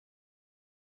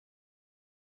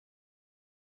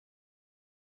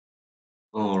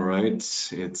All right,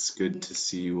 it's good to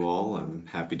see you all. I'm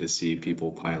happy to see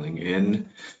people piling in.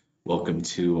 Welcome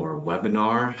to our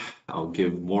webinar. I'll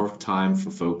give more time for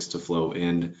folks to flow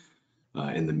in.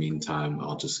 In the meantime,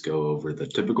 I'll just go over the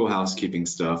typical housekeeping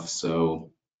stuff.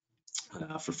 So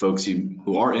for folks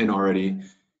who are in already,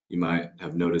 you might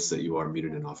have noticed that you are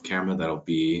muted and off camera. That'll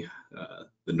be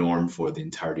the norm for the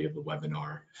entirety of the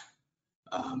webinar.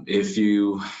 If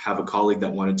you have a colleague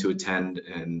that wanted to attend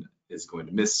and is going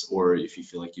to miss, or if you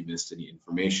feel like you missed any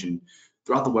information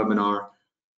throughout the webinar,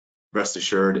 rest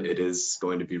assured it is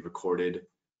going to be recorded.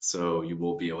 So you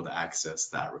will be able to access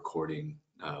that recording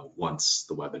once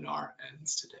the webinar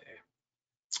ends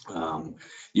today.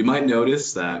 You might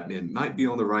notice that it might be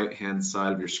on the right-hand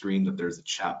side of your screen that there's a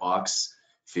chat box.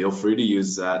 Feel free to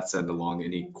use that, send along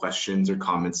any questions or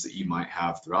comments that you might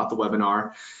have throughout the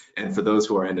webinar. And for those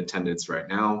who are in attendance right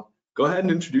now, go ahead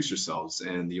and introduce yourselves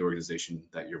and the organization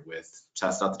that you're with.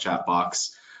 Test out the chat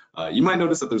box. You might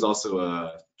notice that there's also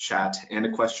a chat and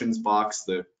a questions box.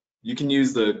 You can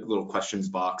use the little questions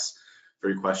box for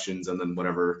your questions, and then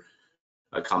whatever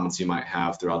comments you might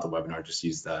have throughout the webinar, just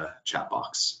use the chat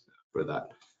box for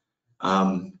that.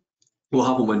 We'll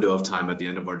have a window of time at the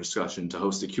end of our discussion to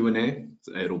host a Q&A.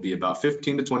 It'll be about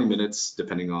 15 to 20 minutes,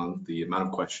 depending on the amount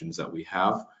of questions that we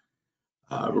have.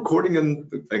 Recording,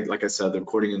 and like I said, the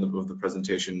recording of the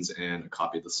presentations and a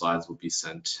copy of the slides will be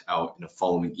sent out in a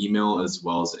following email, as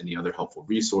well as any other helpful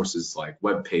resources like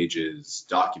web pages,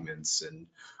 documents, and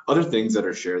other things that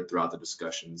are shared throughout the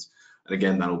discussions. And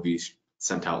again, that'll be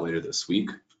sent out later this week.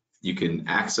 You can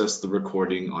access the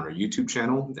recording on our YouTube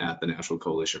channel at the National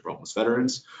Coalition for Homeless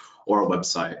Veterans or our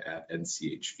website at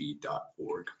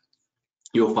nchv.org.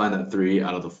 You'll find that 3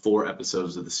 out of the 4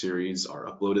 episodes of the series are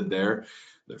uploaded there.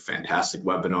 They're fantastic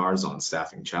webinars on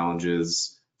staffing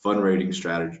challenges,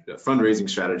 fundraising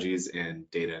strategies, and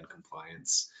data and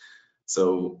compliance.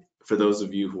 So for those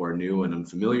of you who are new and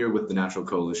unfamiliar with the National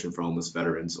Coalition for Homeless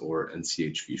Veterans, or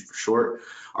NCHV for short,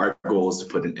 our goal is to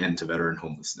put an end to veteran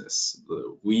homelessness.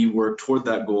 We work toward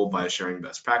that goal by sharing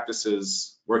best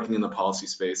practices, working in the policy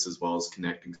space, as well as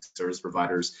connecting service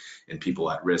providers and people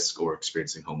at risk or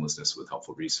experiencing homelessness with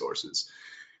helpful resources.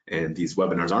 And these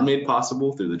webinars are made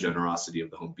possible through the generosity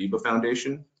of the Home Depot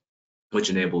Foundation,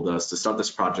 which enabled us to start this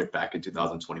project back in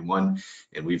 2021.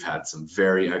 And we've had some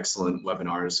very excellent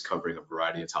webinars covering a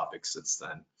variety of topics since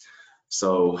then.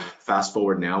 So fast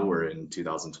forward now, we're in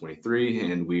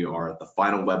 2023, and we are at the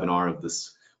final webinar of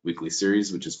this weekly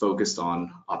series, which is focused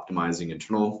on optimizing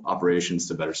internal operations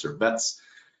to better serve vets.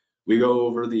 We go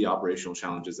over the operational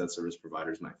challenges that service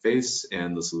providers might face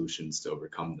and the solutions to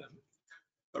overcome them.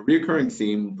 A recurring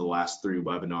theme the last 3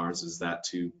 webinars is that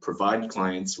to provide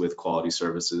clients with quality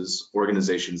services,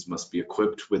 organizations must be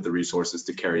equipped with the resources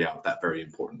to carry out that very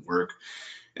important work.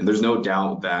 And there's no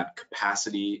doubt that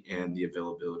capacity and the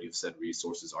availability of said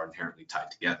resources are inherently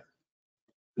tied together.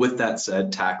 With that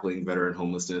said, tackling veteran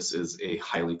homelessness is a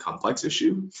highly complex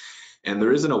issue, and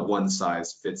there isn't a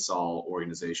one-size-fits-all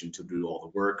organization to do all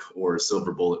the work or a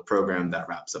silver bullet program that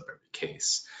wraps up every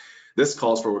case. This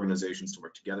calls for organizations to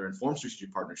work together and form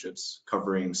strategic partnerships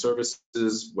covering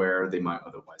services where they might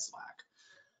otherwise lack.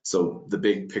 So the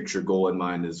big picture goal in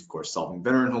mind is, of course, solving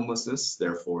veteran homelessness.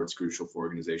 Therefore, it's crucial for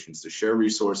organizations to share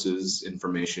resources,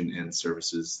 information, and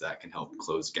services that can help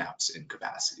close gaps in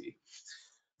capacity.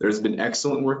 There's been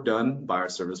excellent work done by our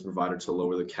service provider to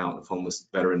lower the count of homeless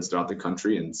veterans throughout the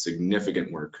country, and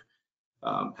significant work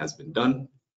has been done.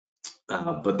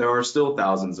 But there are still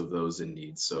thousands of those in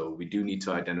need. So we do need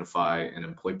to identify and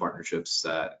employ partnerships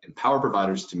that empower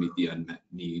providers to meet the unmet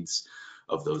needs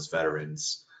of those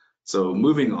veterans. So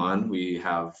moving on, we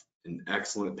have an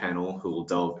excellent panel who will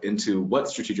delve into what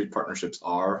strategic partnerships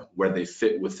are, where they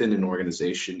fit within an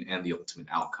organization, and the ultimate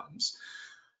outcomes.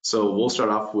 So we'll start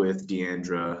off with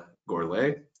Diandra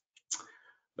Gourlay,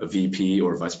 a VP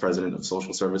or Vice President of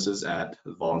Social Services at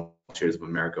Volunteers of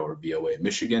America, or VOA,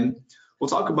 Michigan. We'll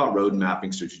talk about road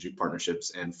mapping strategic partnerships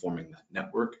and forming that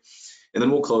network. And then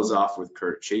we'll close off with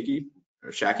Kurt Schake,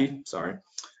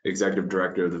 Executive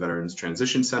Director of the Veterans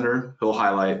Transition Center. He'll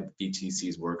highlight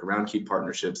VTC's work around key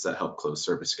partnerships that help close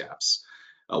service gaps.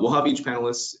 We'll have each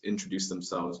panelist introduce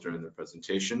themselves during their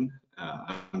presentation.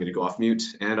 I'm going to go off mute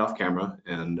and off camera,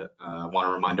 and I want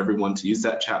to remind everyone to use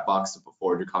that chat box to put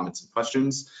forward your comments and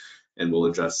questions, and we'll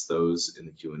address those in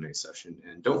the Q&A session.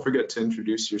 And don't forget to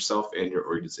introduce yourself and your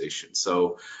organization.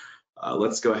 So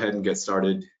let's go ahead and get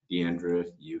started.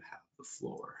 Diandra, you have the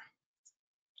floor.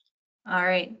 All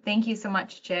right, thank you so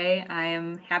much, Jay. I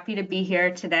am happy to be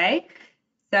here today.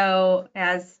 So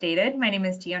as stated, my name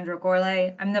is Diandra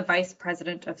Gourlay. I'm the Vice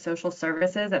President of Social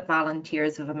Services at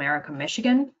Volunteers of America,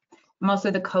 Michigan. I'm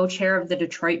also the co-chair of the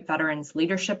Detroit Veterans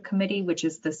Leadership Committee, which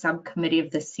is the subcommittee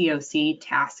of the COC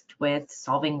tasked with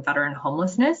solving veteran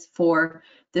homelessness for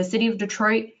the city of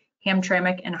Detroit,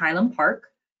 Hamtramck, and Highland Park.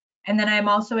 And then I'm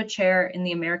also a chair in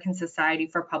the American Society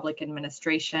for Public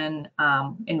Administration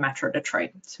in Metro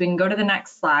Detroit. So we can go to the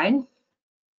next slide.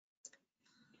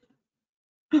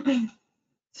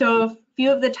 So a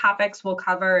few of the topics we'll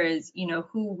cover is,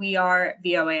 who we are at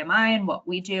VOAMI and what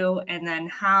we do, and then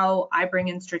how I bring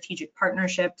in strategic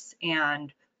partnerships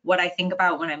and what I think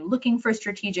about when I'm looking for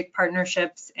strategic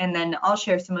partnerships. And then I'll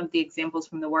share some of the examples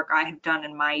from the work I have done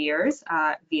in my years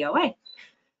at VOA.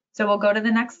 So we'll go to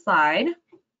the next slide.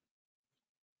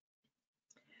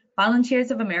 Volunteers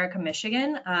of America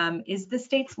Michigan is the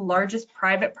state's largest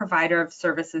private provider of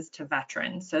services to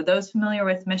veterans. So those familiar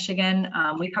with Michigan,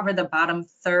 we cover the bottom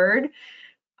third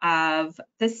of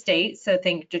the state. So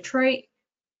think Detroit,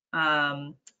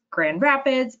 Grand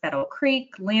Rapids, Battle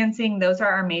Creek, Lansing, those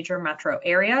are our major metro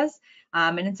areas,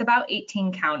 and it's about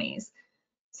 18 counties.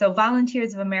 So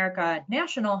Volunteers of America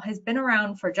National has been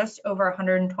around for just over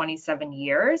 127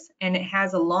 years, and it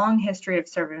has a long history of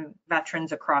serving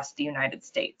veterans across the United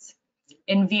States.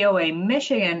 In VOA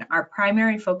Michigan, our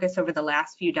primary focus over the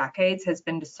last few decades has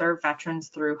been to serve veterans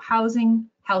through housing,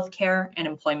 healthcare, and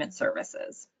employment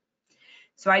services.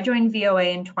 So I joined VOA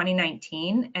in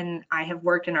 2019, and I have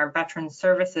worked in our veteran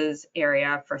services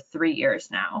area for 3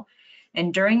 years now.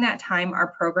 And during that time, our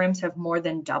programs have more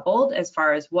than doubled as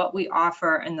far as what we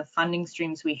offer and the funding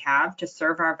streams we have to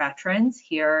serve our veterans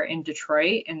here in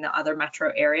Detroit and the other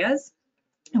metro areas.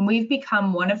 And we've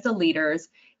become one of the leaders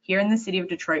here in the city of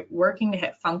Detroit working to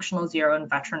hit functional zero in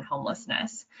veteran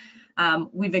homelessness.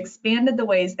 We've expanded the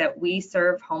ways that we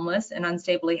serve homeless and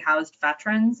unstably housed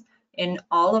veterans in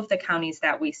all of the counties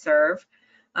that we serve.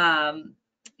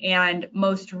 And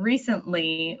most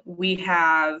recently, we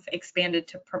have expanded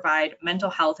to provide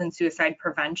mental health and suicide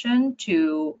prevention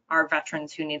to our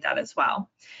veterans who need that as well.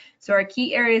 So our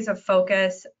key areas of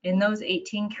focus in those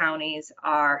 18 counties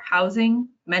are housing,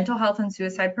 mental health and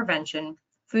suicide prevention,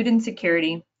 food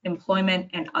insecurity, employment,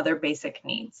 and other basic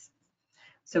needs.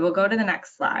 So we'll go to the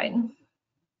next slide.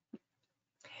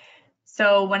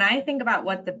 So when I think about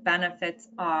what the benefits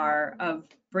are of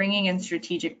bringing in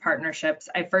strategic partnerships,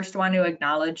 I first want to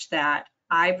acknowledge that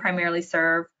I primarily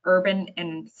serve urban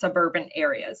and suburban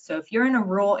areas. So if you're in a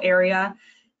rural area,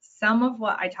 some of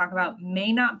what I talk about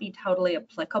may not be totally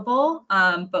applicable,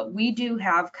 but we do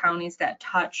have counties that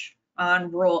touch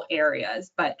on rural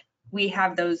areas, but we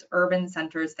have those urban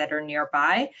centers that are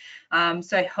nearby.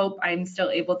 So I hope I'm still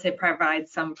able to provide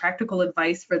some practical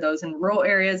advice for those in rural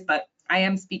areas, but I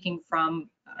am speaking from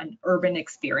an urban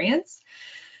experience.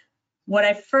 What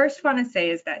I first want to say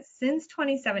is that since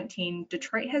 2017,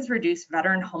 Detroit has reduced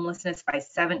veteran homelessness by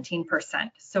 17%.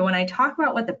 So when I talk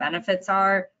about what the benefits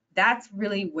are, that's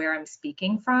really where I'm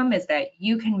speaking from, is that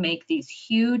you can make these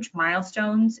huge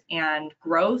milestones and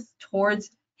growth towards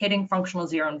hitting functional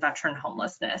zero in veteran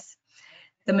homelessness.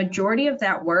 The majority of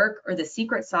that work, or the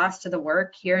secret sauce to the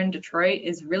work here in Detroit,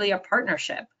 is really a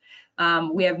partnership.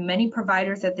 We have many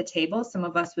providers at the table, some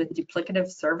of us with duplicative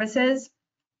services,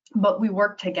 but we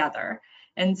work together.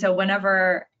 And so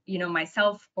whenever,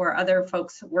 myself or other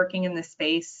folks working in this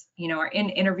space, are in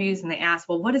interviews and they ask,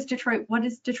 well, what is Detroit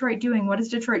doing? What is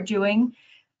Detroit doing?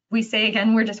 We say,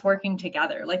 again, we're just working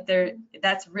together. Like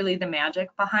that's really the magic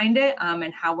behind it,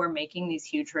 and how we're making these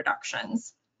huge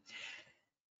reductions.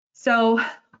 So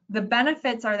the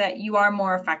benefits are that you are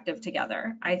more effective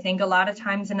together. I think a lot of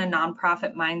times in a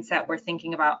nonprofit mindset, we're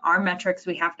thinking about our metrics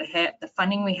we have to hit, the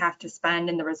funding we have to spend,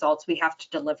 and the results we have to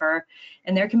deliver.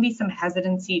 And there can be some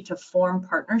hesitancy to form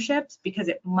partnerships because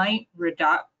it might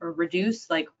reduce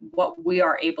like what we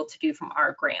are able to do from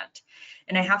our grant.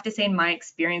 And I have to say, in my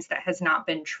experience, that has not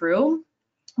been true.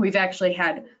 We've actually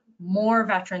had more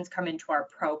veterans come into our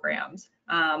programs,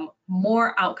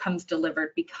 more outcomes delivered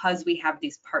because we have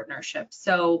these partnerships.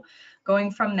 So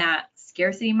going from that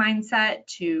scarcity mindset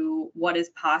to what is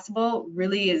possible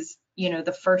really is,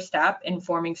 the first step in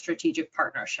forming strategic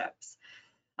partnerships.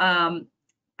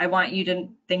 I want you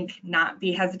to not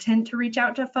be hesitant to reach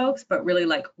out to folks, but really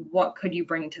like, what could you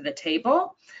bring to the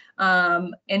table?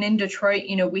 And in Detroit,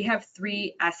 we have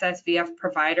 3 SSVF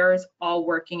providers all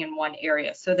working in one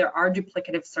area. So there are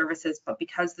duplicative services, but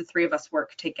because the 3 of us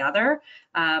work together,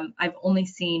 I've only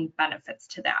seen benefits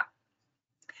to that.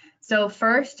 So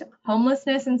first,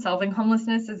 homelessness and solving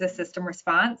homelessness is a system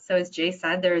response. So as Jay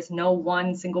said, there is no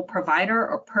one single provider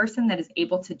or person that is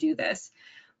able to do this.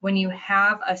 when you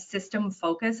have a system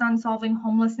focus on solving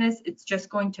homelessness, it's just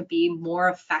going to be more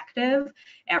effective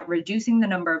at reducing the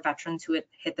number of veterans who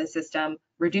hit the system,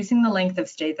 reducing the length of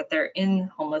stay that they're in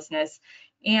homelessness,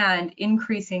 and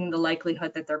increasing the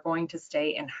likelihood that they're going to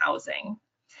stay in housing.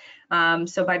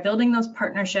 So by building those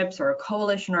partnerships or a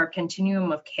coalition or a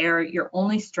continuum of care, you're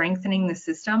only strengthening the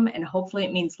system, and hopefully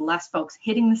it means less folks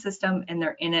hitting the system and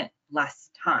they're in it less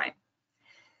time.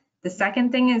 The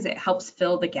second thing is it helps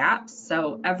fill the gaps.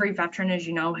 So every veteran, as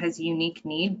you know, has a unique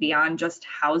need beyond just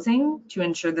housing to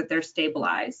ensure that they're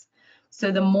stabilized.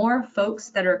 So the more folks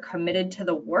that are committed to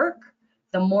the work,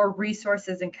 the more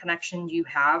resources and connections you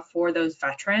have for those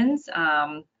veterans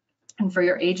and for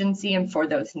your agency and for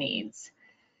those needs.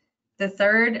 The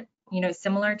third,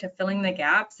 similar to filling the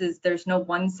gaps, is there's no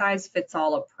one size fits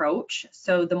all approach.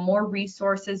 So the more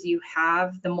resources you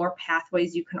have, the more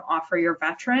pathways you can offer your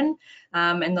veteran,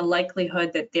 and the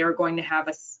likelihood that they're going to have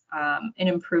an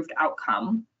improved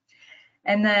outcome.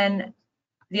 And then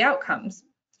the outcomes.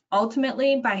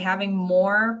 Ultimately, by having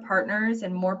more partners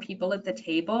and more people at the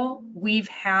table, we've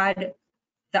had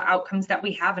the outcomes that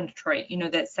we have in Detroit.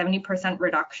 That 70%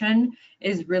 reduction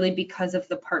is really because of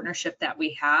the partnership that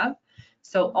we have.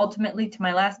 So ultimately, to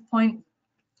my last point,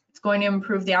 it's going to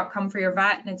improve the outcome for your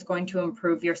vet, and it's going to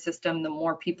improve your system the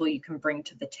more people you can bring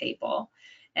to the table.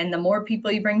 And the more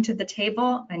people you bring to the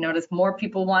table, I notice more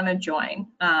people want to join.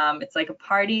 It's like a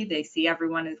party. They see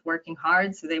everyone is working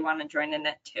hard, so they want to join in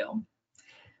it too.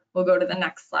 We'll go to the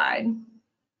next slide.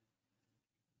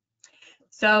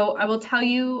 So I will tell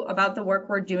you about the work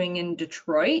we're doing in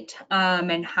Detroit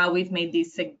and how we've made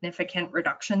these significant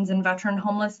reductions in veteran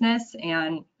homelessness,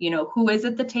 and who is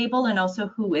at the table and also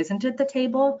who isn't at the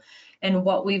table, and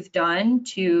what we've done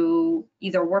to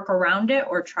either work around it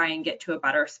or try and get to a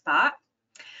better spot.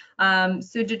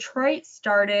 So Detroit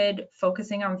started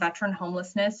focusing on veteran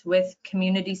homelessness with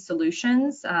community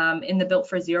solutions in the Built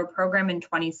for Zero program in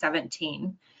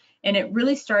 2017. And it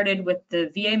really started with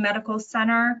the VA Medical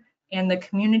Center and the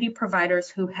community providers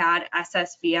who had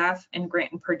SSVF and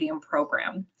grant and per diem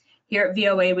program. Here at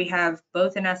VOA, we have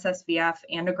both an SSVF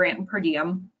and a grant and per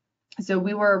diem. So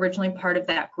we were originally part of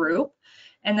that group.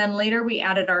 And then later we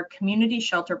added our community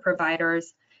shelter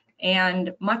providers,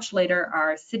 and much later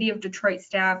our City of Detroit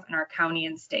staff and our county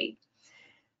and state.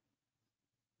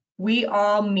 We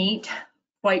all meet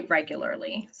quite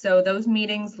regularly. So those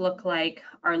meetings look like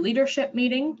our leadership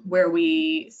meeting, where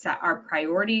we set our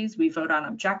priorities, we vote on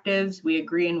objectives, we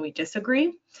agree and we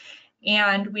disagree.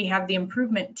 And we have the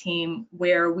improvement team,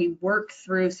 where we work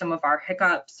through some of our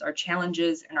hiccups, our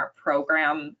challenges, and our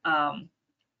program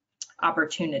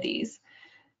opportunities.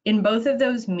 In both of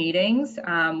those meetings,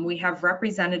 we have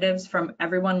representatives from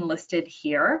everyone listed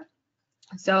here.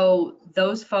 So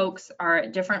those folks are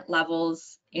at different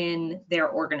levels in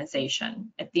their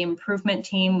organization. At the improvement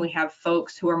team, we have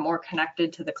folks who are more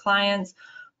connected to the clients,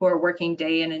 who are working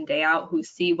day in and day out, who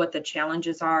see what the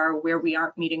challenges are, where we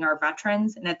aren't meeting our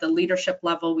veterans. And at the leadership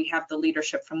level, we have the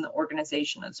leadership from the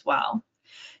organization as well.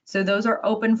 So those are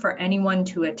open for anyone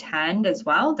to attend as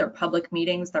well. They're public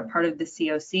meetings, they're part of the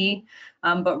COC,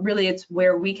 but really it's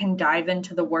where we can dive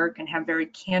into the work and have very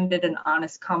candid and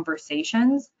honest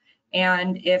conversations.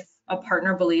 And if a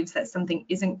partner believes that something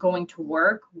isn't going to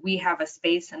work, we have a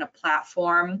space and a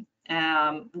platform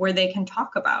where they can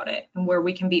talk about it, and where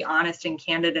we can be honest and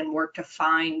candid and work to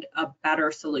find a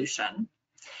better solution.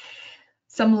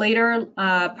 Some later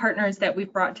partners that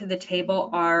we've brought to the table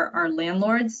are our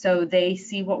landlords. So they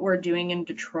see what we're doing in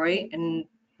Detroit, and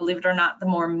believe it or not, the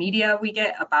more media we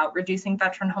get about reducing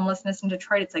veteran homelessness in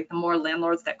Detroit, it's like the more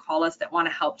landlords that call us that want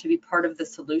to help to be part of the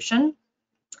solution.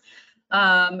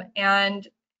 And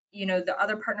the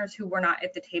other partners who were not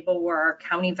at the table were our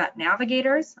county vet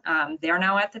navigators. They're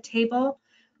now at the table.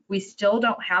 We still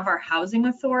don't have our housing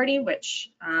authority,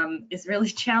 which is really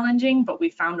challenging, but we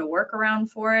found a workaround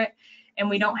for it. And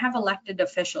we don't have elected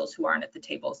officials who aren't at the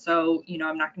table. So,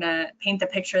 I'm not going to paint the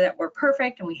picture that we're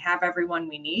perfect and we have everyone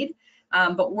we need,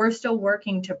 but we're still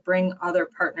working to bring other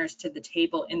partners to the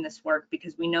table in this work,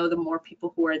 because we know the more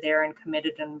people who are there and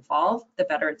committed and involved, the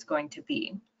better it's going to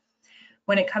be.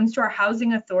 When it comes to our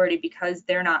housing authority, because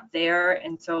they're not there,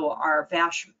 and so our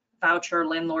voucher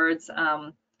landlords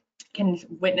can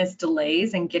witness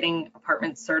delays in getting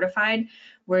apartments certified,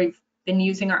 we've been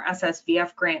using our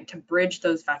SSVF grant to bridge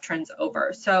those veterans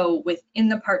over. So within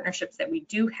the partnerships that we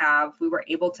do have, we were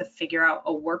able to figure out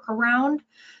a workaround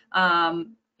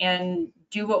and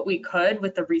do what we could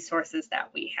with the resources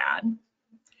that we had.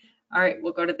 All right,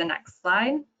 we'll go to the next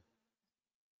slide.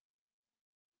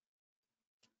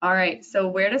 All right, so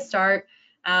where to start?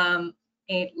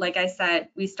 Like I said,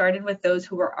 we started with those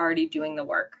who were already doing the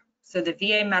work. So the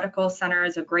VA Medical Center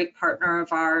is a great partner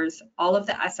of ours. All of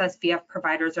the SSVF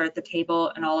providers are at the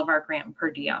table and all of our grant and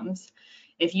per diems.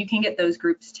 If you can get those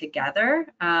groups together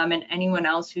and anyone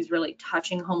else who's really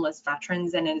touching homeless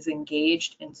veterans and is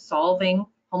engaged in solving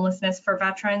homelessness for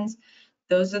veterans,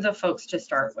 those are the folks to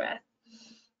start with.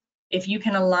 If you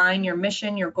can align your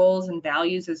mission, your goals and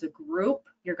values as a group,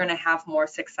 you're going to have more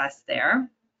success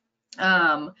there.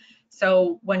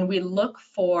 So when we look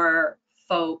for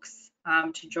folks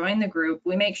to join the group,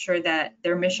 we make sure that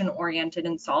they're mission oriented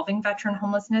in solving veteran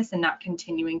homelessness and not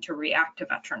continuing to react to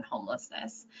veteran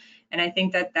homelessness. And I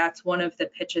think that that's one of the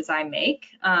pitches I make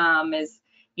is,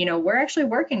 you know, we're actually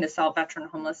working to solve veteran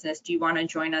homelessness. Do you want to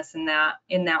join us in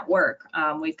that work?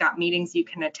 We've got meetings you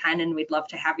can attend and we'd love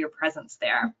to have your presence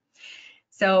there.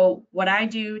 So what I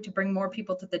do to bring more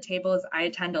people to the table is I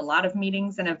attend a lot of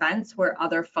meetings and events where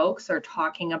other folks are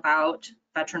talking about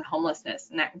veteran homelessness.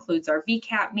 And that includes our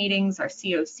VCAP meetings, our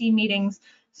COC meetings,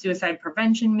 suicide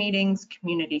prevention meetings,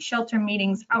 community shelter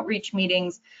meetings, outreach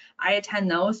meetings. I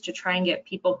attend those to try and get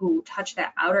people who touch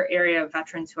that outer area of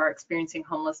veterans who are experiencing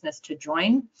homelessness to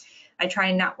join. I try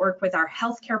and network with our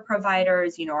healthcare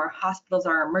providers, you know, our hospitals,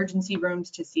 our emergency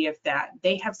rooms to see if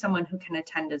they have someone who can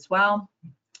attend as well.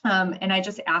 And I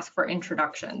just ask for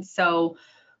introductions. So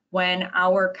when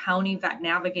our county vet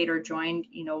navigator joined,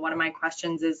 you know, one of my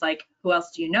questions is like, who else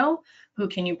do you know? Who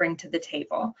can you bring to the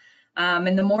table?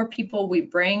 And the more people we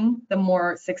bring, the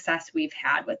more success we've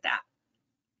had with that.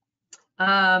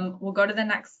 We'll go to the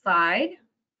next slide.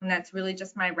 And that's really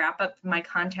just my wrap up, my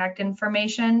contact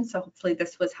information. So hopefully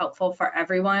this was helpful for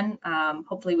everyone.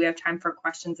 Hopefully we have time for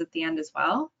questions at the end as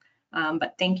well.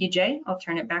 But thank you, Jay. I'll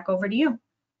turn it back over to you.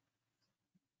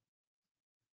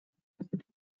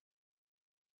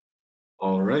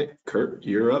 All right, Kurt,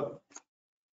 you're up.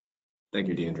 Thank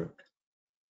you, Diandra.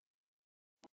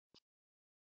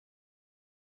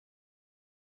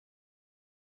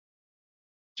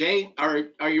 Jay,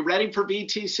 are you ready for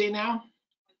VTC now?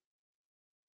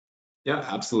 Yeah,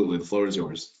 absolutely. The floor is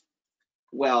yours.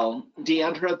 Well,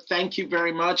 Diandra, thank you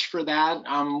very much for that.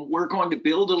 We're going to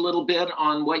build a little bit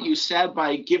on what you said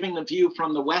by giving the view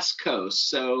from the West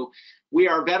Coast. So we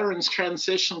are Veterans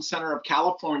Transition Center of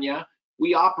California.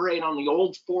 We operate on the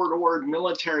old Fort Ord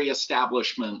military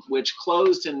establishment, which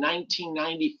closed in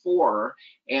 1994,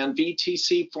 and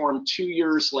VTC formed 2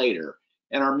 years later.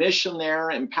 And our mission there,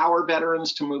 empower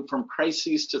veterans to move from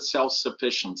crises to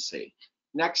self-sufficiency.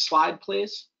 Next slide,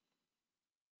 please.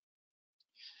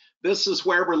 This is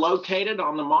where we're located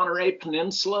on the Monterey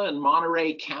Peninsula in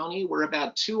Monterey County. We're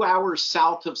about 2 hours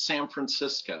south of San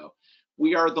Francisco.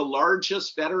 We are the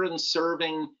largest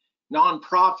veteran-serving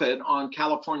nonprofit on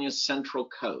California's Central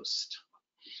Coast.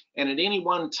 And at any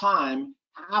one time,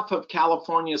 half of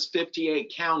California's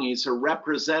 58 counties are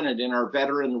represented in our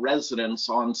veteran residence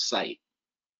on site.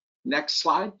 Next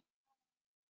slide.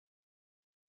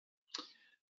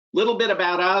 Little bit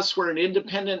about us. We're an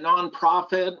independent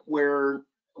nonprofit where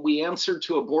we answer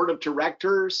to a board of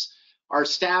directors. Our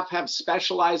staff have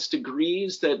specialized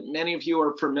degrees that many of you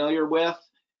are familiar with.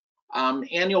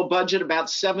 Annual budget about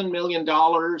 $7 million.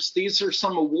 These are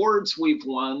some awards we've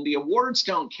won. The awards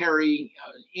don't carry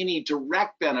any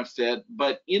direct benefit,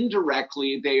 but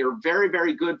indirectly they are very,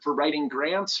 very good for writing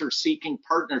grants or seeking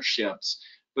partnerships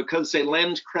because they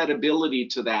lend credibility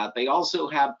to that. They also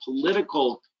have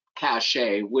political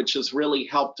cachet, which has really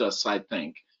helped us, I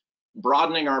think,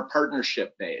 broadening our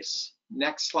partnership base.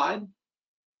 Next slide.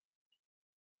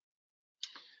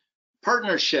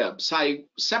 Partnerships, I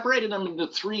separated them into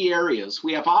 3 areas.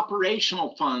 We have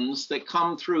operational funds that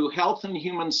come through Health and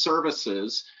Human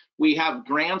Services. We have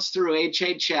grants through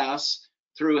HHS,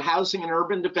 through Housing and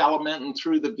Urban Development, and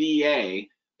through the VA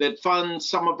that fund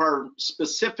some of our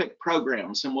specific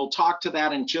programs, and we'll talk to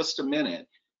that in just a minute.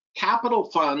 Capital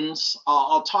funds,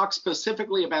 I'll talk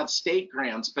specifically about state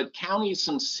grants, but counties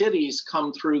and cities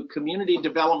come through community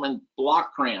development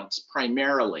block grants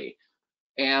primarily.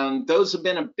 And those have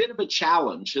been a bit of a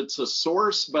challenge. It's a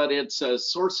source, but it's a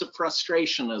source of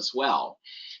frustration as well.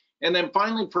 And then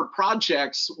finally, for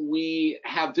projects, we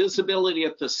have visibility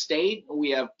at the state. We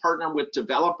have partnered with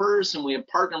developers and we have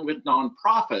partnered with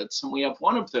nonprofits. And we have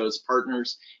one of those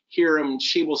partners here, and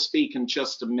she will speak in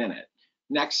just a minute.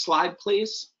 Next slide,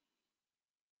 please.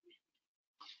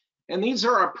 And these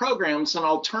are our programs, and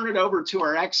I'll turn it over to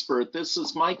our expert. This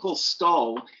is Michael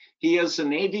Stull. He is a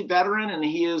Navy veteran, and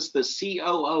he is the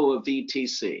COO of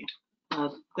VTC.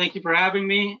 Thank you for having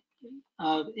me.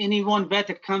 Any one vet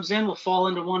that comes in will fall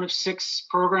into one of 6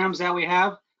 programs that we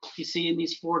have. You see in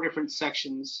these 4 different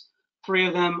sections. 3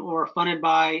 of them are funded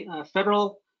by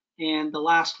federal, and the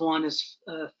last one is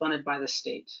funded by the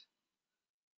state.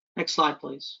 Next slide,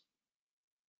 please.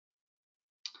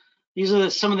 These are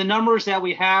some of the numbers that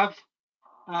we have.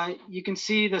 You can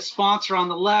see the sponsor on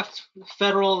the left.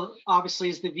 Federal, obviously,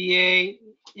 is the VA,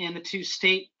 and the two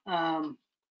state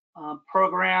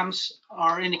programs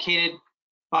are indicated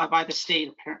by the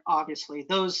state, obviously.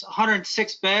 Those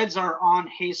 106 beds are on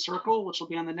Hayes Circle, which will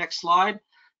be on the next slide.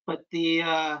 But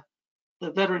the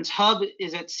Veterans Hub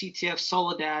is at CTF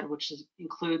Soledad, which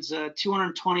includes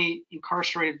 220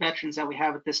 incarcerated veterans that we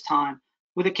have at this time,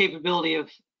 with a capability of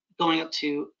going up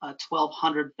to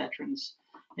 1,200 veterans.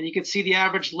 And you can see the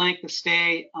average length of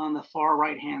stay on the far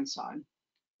right-hand side.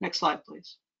 Next slide,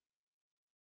 please.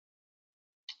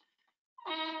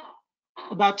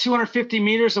 About 250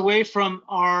 meters away from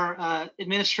our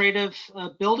administrative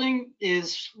building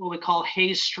is what we call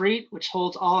Hayes Street, which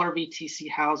holds all our VTC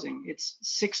housing. It's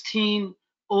 16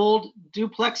 old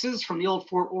duplexes from the old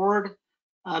Fort Ord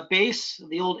base,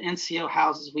 the old NCO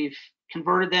houses. We've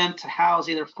converted them to house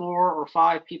either 4 or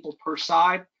 5 people per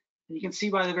side. And you can see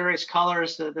by the various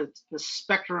colors the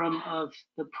spectrum of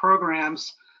the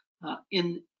programs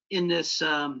in this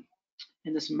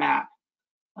map.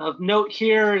 Of note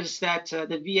here is that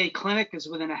the VA clinic is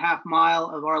within a half mile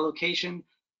of our location,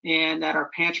 and that our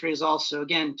pantry is also,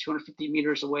 again, 250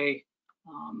 meters away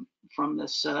from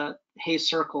this Hayes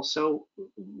Circle. So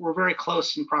we're very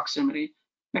close in proximity.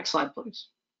 Next slide, please.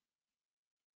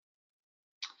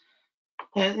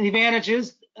 The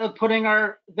advantages of putting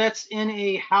our vets in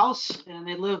a house, and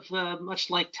they live much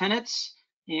like tenants.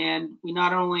 And we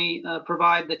not only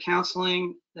provide the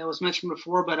counseling that was mentioned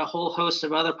before, but a whole host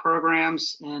of other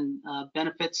programs and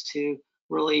benefits to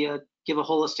really give a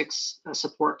holistic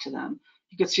support to them.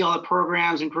 You can see all the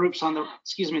programs and groups on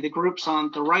the groups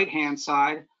on the right-hand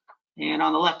side, and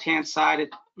on the left-hand side,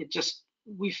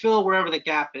 we fill wherever the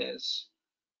gap is.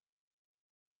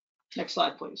 Next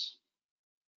slide, please.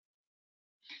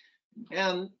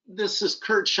 And this is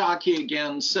Kurt Schake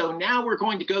again. So now we're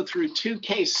going to go through 2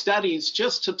 case studies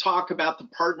just to talk about the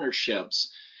partnerships.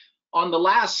 On the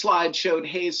last slide showed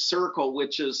Hayes Circle,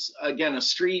 which is, again, a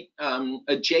street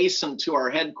adjacent to our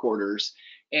headquarters.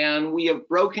 And we have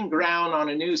broken ground on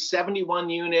a new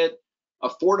 71-unit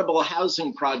affordable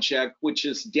housing project, which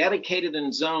is dedicated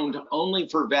and zoned only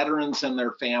for veterans and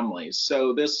their families.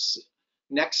 So this,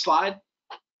 next slide.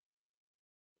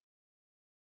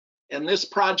 And this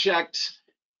project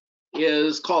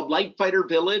is called Light Fighter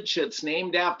Village. It's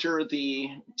named after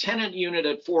the tenant unit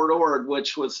at Fort Ord,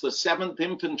 which was the 7th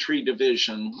Infantry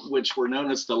Division, which were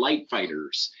known as the Light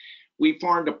Fighters. We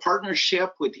formed a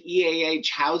partnership with EAH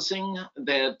Housing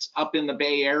that's up in the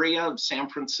Bay Area of San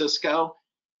Francisco.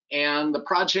 And the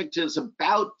project is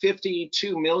about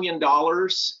 $52 million.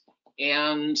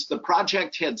 And the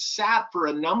project had sat for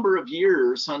a number of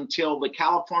years until the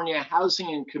California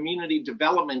Housing and Community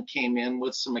Development came in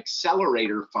with some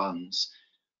accelerator funds.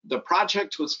 The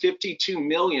project was $52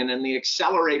 million, and the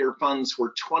accelerator funds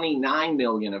were $29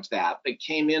 million of that. They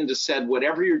came in to said,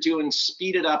 whatever you're doing,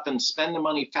 speed it up and spend the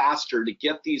money faster to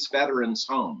get these veterans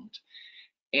homed.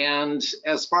 And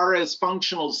as far as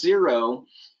functional zero,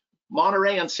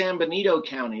 Monterey and San Benito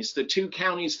counties, the 2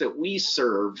 counties that we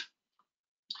serve,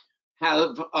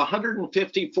 have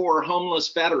 154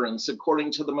 homeless veterans,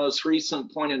 according to the most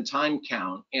recent point in time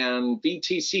count. And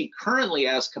VTC currently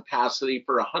has capacity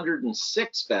for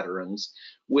 106 veterans.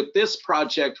 With this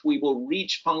project, we will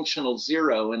reach functional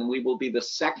zero, and we will be the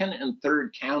 2nd and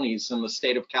 3rd counties in the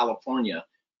state of California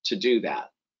to do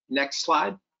that. Next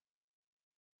slide.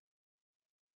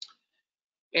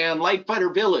 And Light Fighter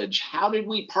Village, how did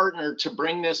we partner to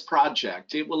bring this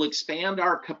project? It will expand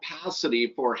our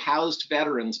capacity for housed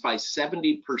veterans by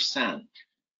 70%.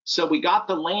 So we got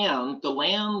the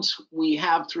land we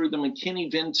have through the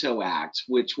McKinney-Vento Act,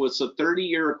 which was a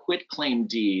 30-year quitclaim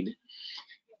deed.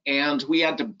 And we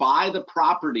had to buy the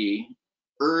property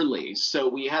early. So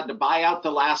we had to buy out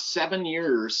the last 7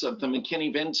 years of the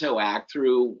McKinney-Vento Act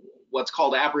through what's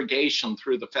called abrogation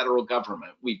through the federal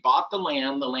government. We bought the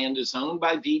land is owned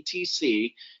by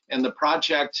VTC, and the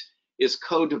project is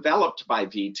co-developed by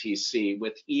VTC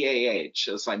with EAH,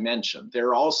 as I mentioned.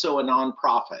 They're also a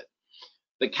nonprofit.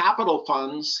 The capital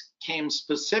funds came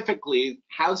specifically,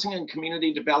 Housing and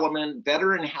Community Development,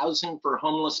 Veteran Housing for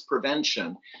Homeless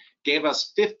Prevention, gave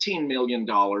us $15 million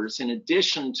in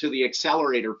addition to the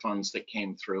accelerator funds that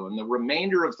came through. And the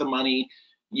remainder of the money,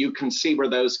 you can see where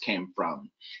those came from.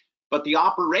 But the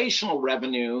operational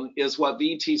revenue is what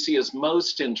VTC is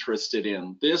most interested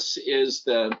in. This is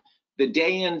the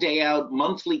day in, day out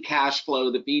monthly cash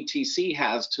flow that VTC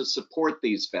has to support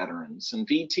these veterans. And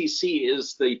VTC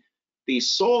is the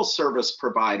sole service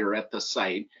provider at the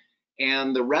site.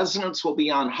 And the residents will be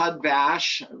on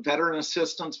HUD-VASH, Veteran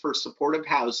Assistance for Supportive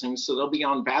Housing. So they'll be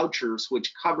on vouchers,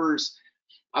 which covers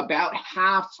about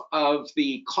half of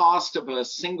the cost of a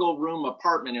single room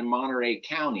apartment in Monterey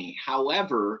County.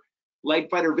 However,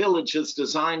 Lakefighter Village is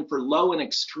designed for low and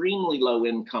extremely low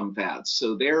income vets.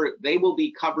 So they will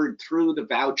be covered through the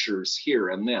vouchers here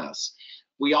in this.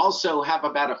 We also have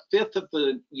about a fifth of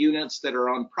the units that are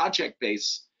on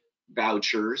project-based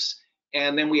vouchers.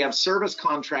 And then we have service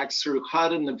contracts through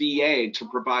HUD and the VA to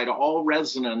provide all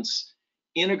residents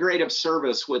integrative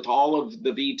service with all of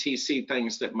the VTC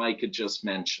things that Mike had just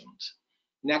mentioned.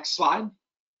 Next slide.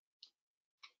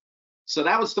 So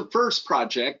that was the first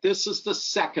project. This is the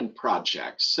second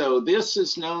project. So this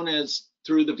is known as,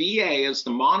 through the VA, as the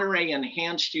Monterey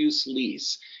Enhanced Use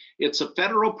Lease. It's a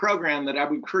federal program that I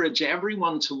would encourage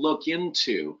everyone to look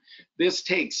into. This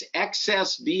takes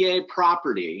excess VA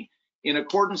property in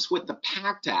accordance with the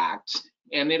PACT Act,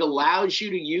 and it allows you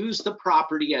to use the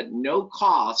property at no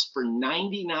cost for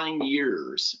 99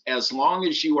 years, as long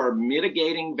as you are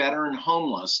mitigating veteran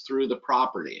homeless through the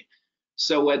property.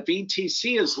 So what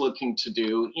VTC is looking to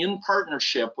do, in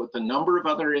partnership with a number of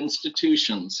other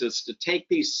institutions, is to take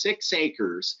these 6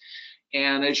 acres,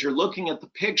 and as you're looking at the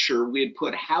picture, we had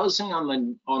put housing on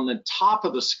the top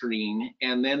of the screen,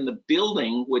 and then the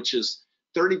building, which is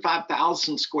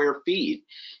 35,000 square feet.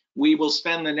 We will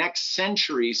spend the next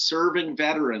century serving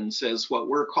veterans as what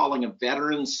we're calling a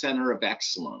Veteran Center of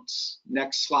Excellence.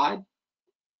 Next slide.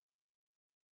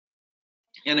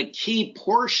 And a key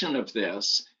portion of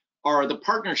this are the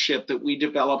partnership that we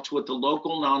developed with the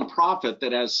local nonprofit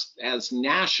that has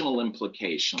national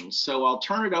implications. So I'll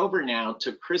turn it over now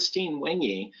to Christine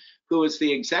Wingy, who is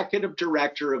the Executive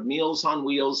Director of Meals on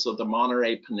Wheels of the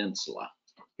Monterey Peninsula.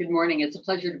 Good morning. It's a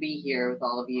pleasure to be here with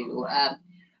all of you.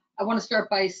 I want to start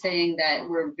by saying that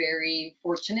we're very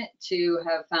fortunate to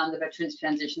have found the Veterans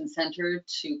Transition Center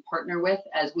to partner with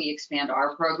as we expand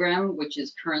our program, which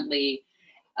is currently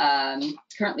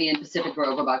in Pacific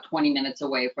Grove, about 20 minutes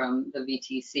away from the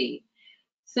VTC.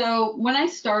 So when I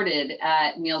started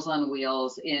at Meals on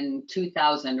Wheels in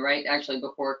 2000, right, actually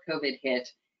before COVID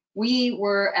hit, we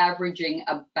were averaging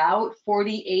about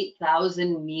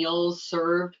 48,000 meals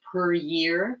served per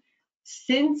year.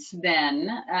 Since then,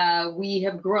 we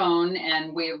have grown,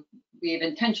 and we've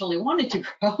intentionally wanted to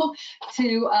grow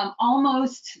to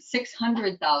almost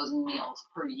 600,000 meals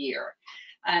per year.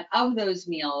 Of those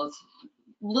meals,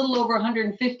 a little over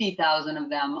 150,000 of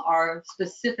them are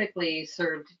specifically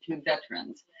served to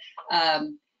veterans.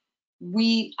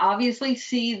 We obviously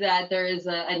see that there is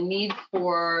a need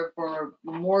for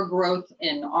more growth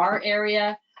in our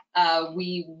area.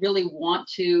 We really want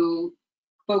to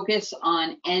focus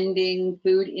on ending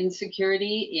food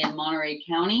insecurity in Monterey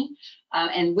County.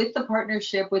 And with the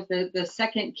partnership with the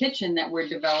second kitchen that we're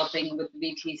developing with the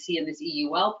VTC and this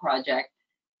EUL project,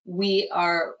 we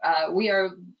are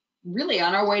really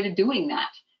on our way to doing that.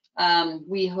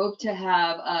 We hope to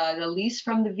have the lease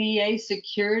from the VA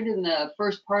secured in the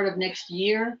first part of next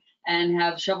year and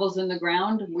have shovels in the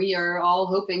ground. We are all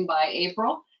hoping by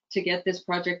April to get this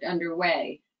project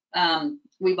underway.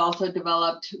 We've also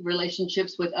developed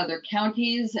relationships with other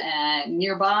counties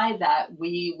nearby that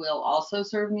we will also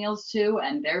serve meals to,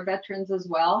 and their veterans as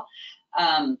well.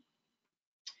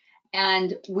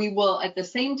 And we will at the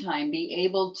same time be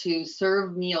able to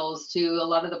serve meals to a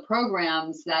lot of the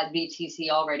programs that VTC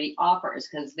already offers,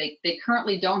 because they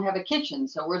currently don't have a kitchen.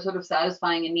 So we're sort of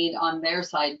satisfying a need on their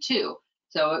side too.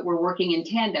 So we're working in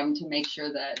tandem to make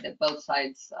sure that both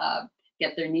sides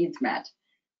get their needs met.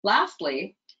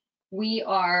 Lastly, we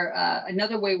are,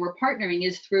 another way we're partnering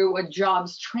is through a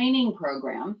jobs training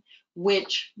program,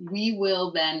 which we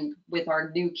will then, with our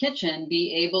new kitchen,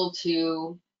 be able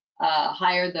to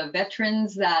hire the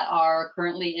veterans that are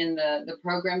currently in the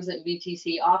programs that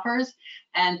VTC offers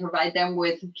and provide them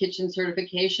with kitchen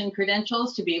certification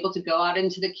credentials to be able to go out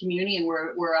into the community. And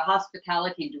we're a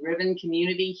hospitality driven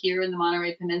community here in the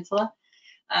Monterey Peninsula.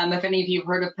 If any of you have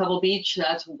heard of Pebble Beach,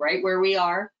 that's right where we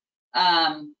are.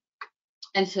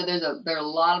 And so there are a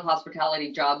lot of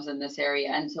hospitality jobs in this area.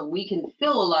 And so we can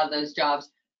fill a lot of those jobs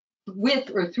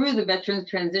with or through the Veterans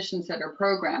Transition Center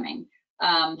programming.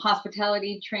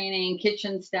 Hospitality training,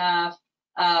 kitchen staff.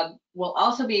 We'll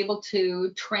also be able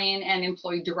to train and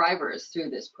employ drivers through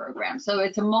this program. So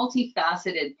it's a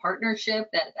multifaceted partnership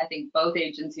that I think both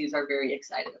agencies are very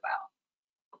excited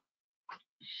about.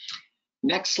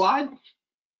 Next slide.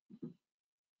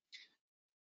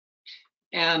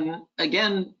 And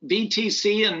again,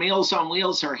 VTC and Meals on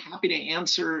Wheels are happy to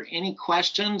answer any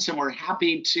questions, and we're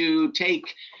happy to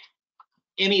take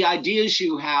any ideas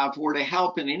you have or to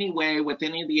help in any way with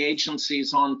any of the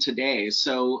agencies on today.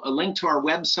 So a link to our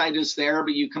website is there,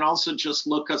 but you can also just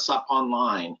look us up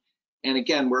online. And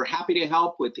again, we're happy to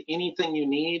help with anything you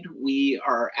need. We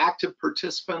are active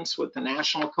participants with the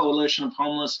National Coalition of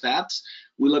Homeless Vets.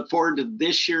 We look forward to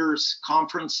this year's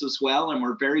conference as well, and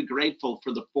we're very grateful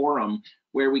for the forum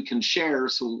where we can share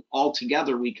so all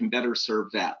together we can better serve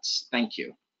vets. Thank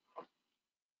you.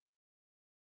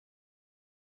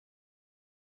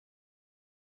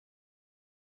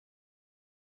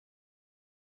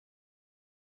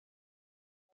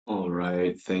 All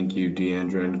right, thank you,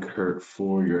 Diandra and Kurt,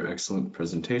 for your excellent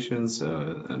presentations,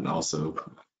 and also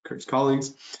Kurt's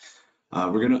colleagues.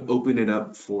 We're going to open it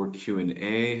up for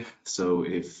Q&A. So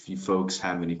if you folks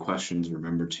have any questions,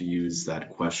 remember to use that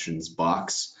questions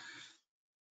box.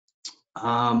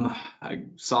 I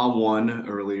saw one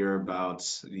earlier about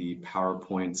the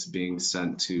PowerPoints being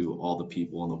sent to all the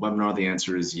people on the webinar. The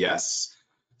answer is yes.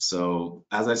 So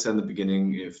as I said in the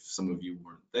beginning, if some of you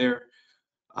weren't there,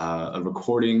 a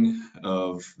recording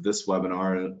of this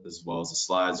webinar as well as the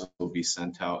slides will be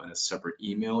sent out in a separate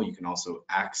email. You can also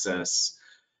access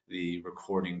the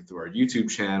recording through our YouTube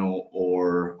channel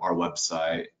or our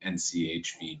website,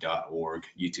 nchv.org.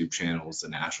 YouTube channel is the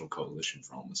National Coalition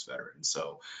for Homeless Veterans.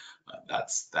 So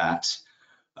that's that.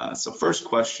 So first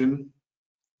question,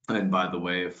 and by the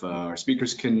way, if our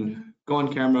speakers can go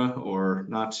on camera or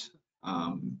not,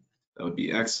 that would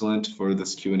be excellent for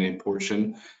this Q&A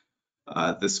portion.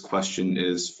 This question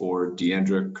is for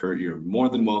Diandra. Kurt, you're more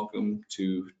than welcome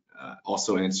to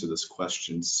also answer this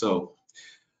question. So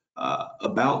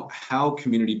about how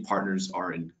community partners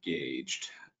are engaged.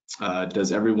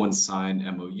 Does everyone sign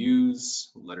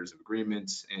MOUs, letters of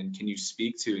agreement, and can you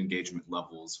speak to engagement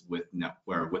levels with the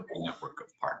network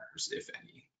of partners, if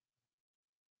any?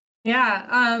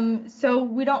 Yeah, so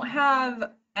we don't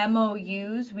have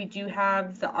MOUs, we do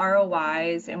have the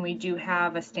ROIs, and we do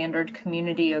have a standard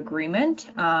community agreement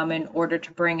in order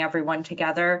to bring everyone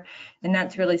together. And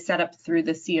that's really set up through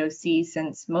the COC,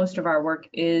 since most of our work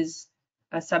is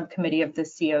a subcommittee of the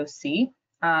COC.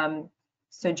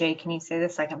 So Jay, can you say the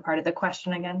second part of the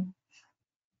question again?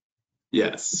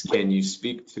 Yes, can you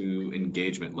speak to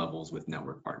engagement levels with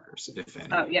network partners, if any?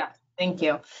 Oh yeah, thank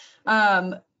you.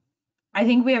 I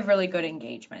think we have really good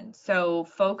engagement. So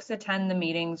folks attend the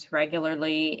meetings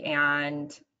regularly,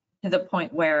 and to the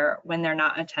point where when they're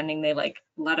not attending, they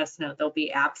let us know they'll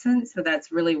be absent. So that's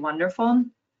really wonderful.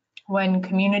 When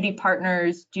community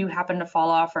partners do happen to fall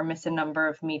off or miss a number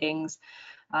of meetings,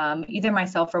 either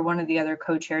myself or one of the other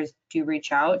co-chairs do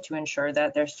reach out to ensure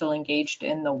that they're still engaged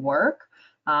in the work,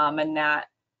 and that,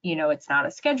 it's not a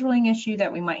scheduling issue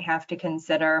that we might have to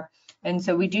consider. And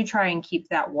so we do try and keep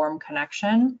that warm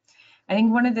connection. I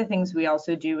think one of the things we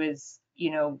also do is,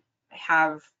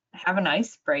 have an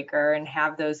icebreaker and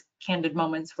have those candid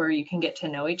moments where you can get to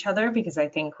know each other, because I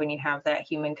think when you have that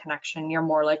human connection, you're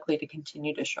more likely to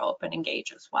continue to show up and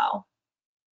engage as well.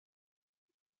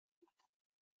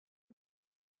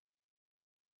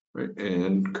 Right,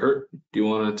 and Kurt, do you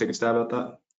want to take a stab at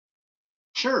that?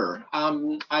 Sure.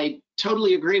 I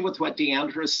totally agree with what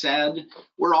Diandra said.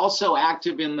 We're also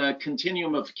active in the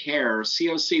continuum of care.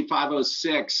 COC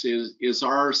 506 is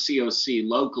our COC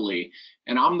locally,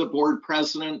 and I'm the board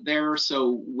president there,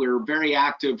 so we're very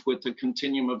active with the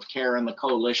continuum of care and the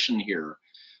coalition here.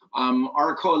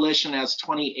 Our coalition has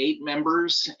 28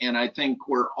 members, and I think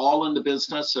we're all in the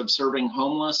business of serving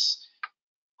homeless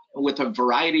with a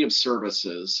variety of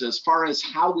services. As far as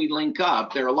how we link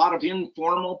up, there are a lot of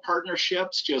informal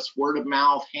partnerships, just word of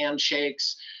mouth,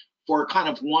 handshakes for kind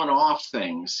of one-off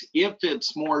things. If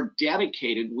it's more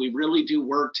dedicated, we really do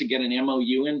work to get an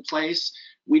MOU in place.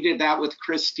 We did that with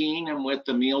Christine and with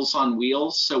the Meals on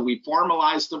Wheels. So we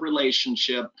formalized the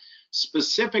relationship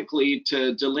specifically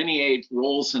to delineate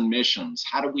roles and missions.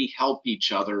 How do we help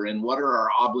each other, and what are our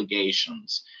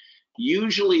obligations?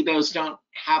 Usually those don't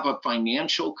have a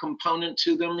financial component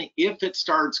to them. If it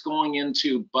starts going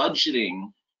into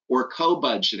budgeting or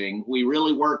co-budgeting, we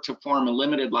really work to form a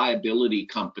limited liability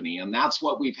company. And that's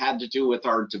what we've had to do with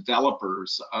our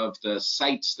developers of the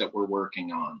sites that we're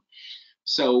working on.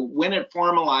 So when it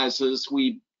formalizes,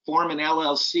 we form an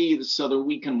LLC so that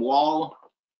we can wall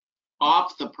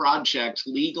off the project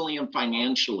legally and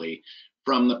financially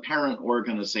from the parent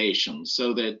organization,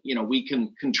 so that we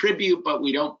can contribute, but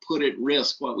we don't put at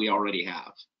risk what we already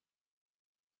have.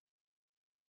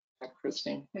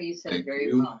 Christine? You said it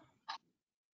very well.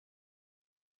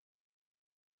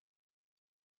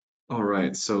 All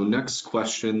right, so next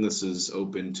question, this is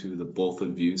open to the both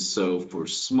of you. So for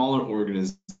smaller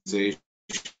organizations,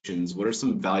 what are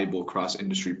some valuable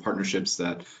cross-industry partnerships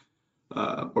that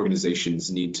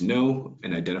organizations need to know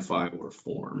and identify or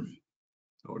form,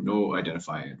 or know,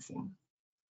 identify, and form?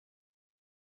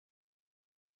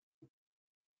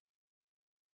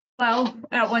 Well,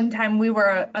 at one time we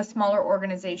were a smaller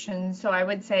organization, so I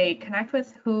would say connect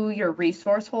with who your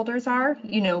resource holders are.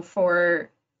 You know,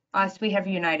 for us, we have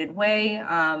United Way,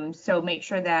 so make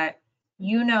sure that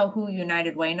you know who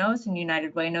United Way knows and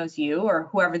United Way knows you, or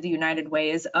whoever the United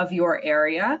Way is of your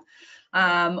area.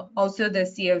 Also the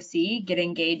COC, get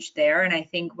engaged there. And I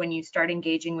think when you start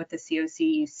engaging with the COC,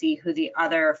 you see who the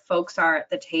other folks are at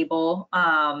the table,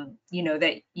 you know,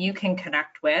 that you can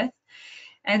connect with.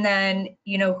 And then,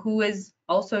 you know, who is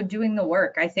also doing the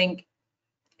work. I think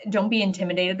don't be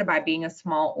intimidated by being a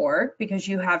small org, because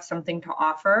you have something to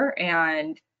offer,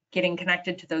 and getting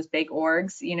connected to those big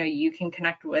orgs, you know, you can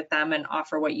connect with them and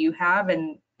offer what you have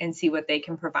and see what they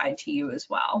can provide to you as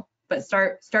well. But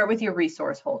start with your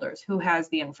resource holders, who has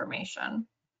the information.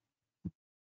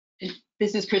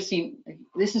 This is Christine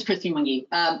Mungie.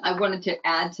 I wanted to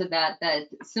add to that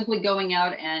simply going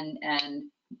out and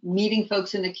meeting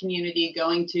folks in the community,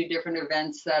 going to different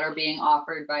events that are being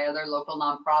offered by other local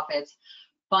nonprofits,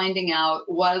 finding out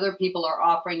what other people are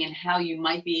offering and how you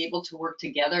might be able to work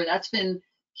together. That's been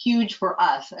huge for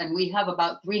us. And we have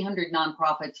about 300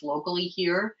 nonprofits locally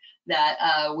here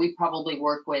that we probably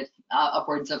work with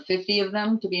upwards of 50 of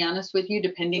them, to be honest with you,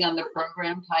 depending on the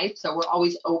program type. So we're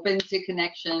always open to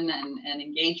connection and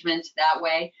engagement that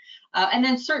way. And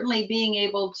then certainly being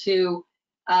able to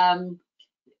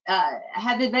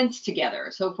have events together.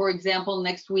 So for example,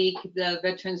 next week, the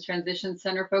Veterans Transition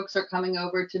Center folks are coming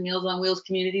over to Meals on Wheels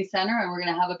Community Center, and we're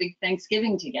going to have a big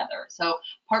Thanksgiving together. So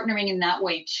partnering in that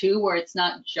way too, where it's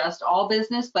not just all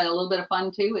business, but a little bit of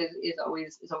fun too, is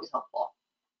always helpful.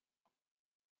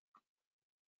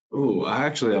 Oh, I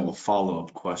actually have a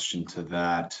follow-up question to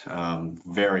that.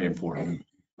 Very important.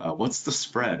 What's the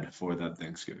spread for that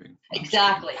Thanksgiving?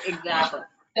 Exactly.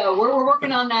 So we're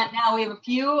working on that now. We have a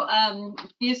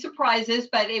few surprises,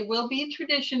 but it will be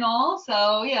traditional.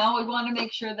 So, you know, we want to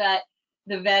make sure that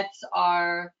the vets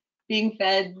are being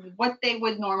fed what they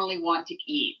would normally want to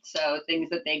eat. So things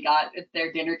that they got at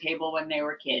their dinner table when they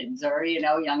were kids, or, you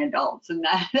know, young adults. And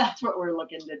that's what we're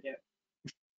looking to do.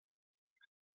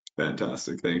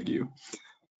 Fantastic, thank you.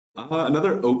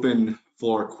 Another open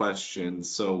floor question.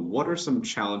 So what are some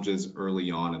challenges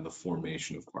early on in the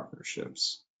formation of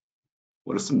partnerships?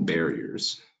 What are some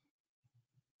barriers?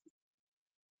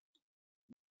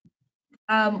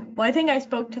 Well, I think I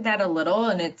spoke to that a little,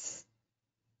 and it's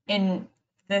in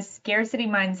the scarcity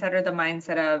mindset, or the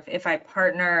mindset of, if I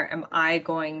partner, am I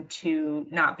going to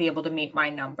not be able to meet my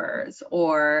numbers?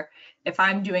 Or if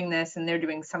I'm doing this and they're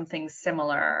doing something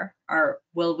similar, or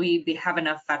will we have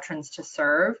enough veterans to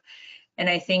serve? And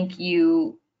I think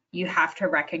you have to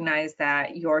recognize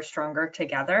that you're stronger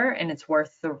together, and it's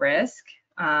worth the risk,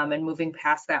 and moving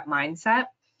past that mindset.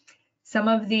 Some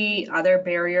of the other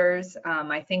barriers,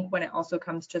 I think when it also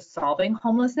comes to solving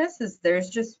homelessness, is there's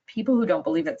just people who don't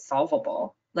believe it's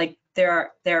solvable. Like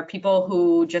there are people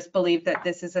who just believe that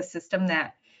this is a system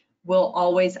that will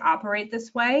always operate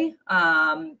this way,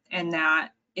 and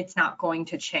that it's not going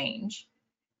to change.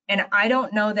 And I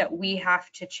don't know that we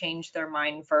have to change their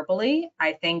mind verbally.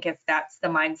 I think if that's the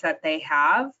mindset they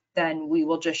have, then we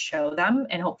will just show them,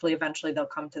 and hopefully eventually they'll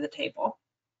come to the table.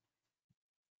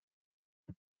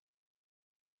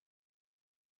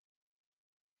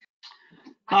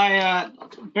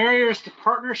 Barriers to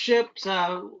partnerships.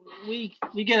 We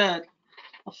get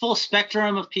a full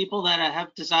spectrum of people that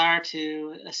have desire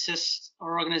to assist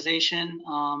our organization.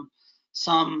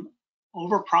 Some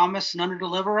overpromise and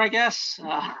underdeliver, I guess.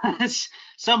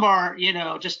 Some are, you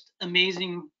know, just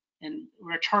amazing, and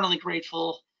we're eternally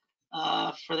grateful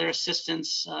for their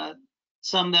assistance.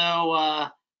 Some though,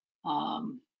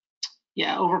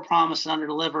 yeah, overpromise and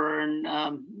underdeliver,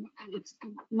 and it's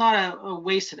not a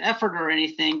wasted effort or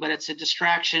anything, but it's a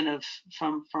distraction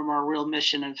from our real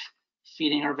mission of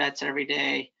feeding our vets every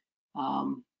day.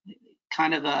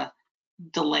 Kind of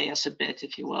delay us a bit,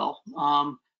 if you will.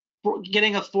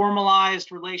 Getting a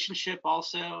formalized relationship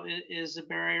also is a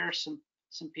barrier. Some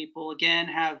people, again,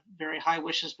 have very high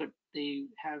wishes, but they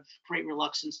have great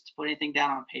reluctance to put anything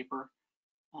down on paper.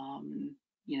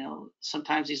 You know,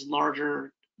 sometimes these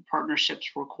larger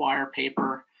partnerships require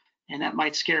paper, and that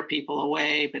might scare people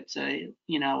away, but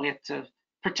you know, we have to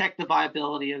protect the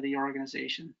viability of the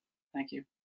organization. Thank you.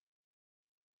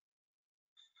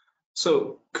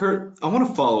 So, Kurt, I want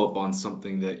to follow up on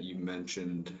something that you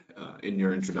mentioned in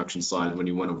your introduction slide when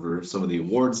you went over some of the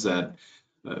awards that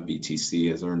VTC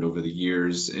has earned over the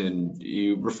years, and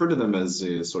you refer to them as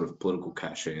a sort of political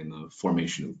cachet in the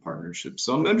formation of partnerships.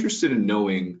 So I'm interested in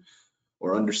knowing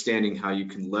or understanding how you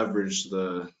can leverage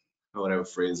how would I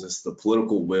phrase this, the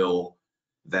political will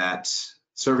that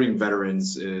serving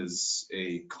veterans is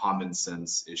a common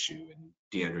sense issue. And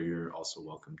Diandra, you're also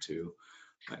welcome to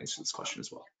answer this question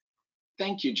as well.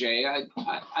 Thank you, Jay.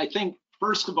 I think,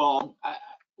 first of all,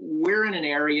 we're in an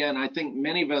area, and I think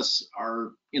many of us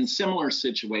are in similar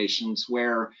situations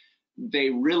where they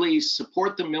really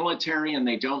support the military and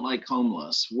they don't like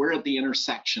homeless. We're at the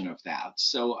intersection of that.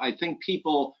 So I think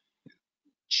people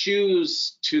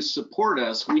choose to support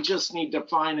us. We just need to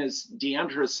find, as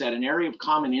Diandra said, an area of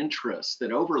common interest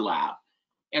that overlap.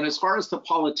 And as far as the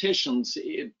politicians,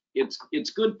 it's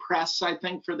good press, I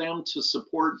think, for them to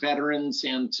support veterans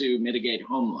and to mitigate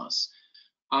homeless.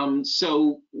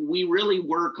 So we really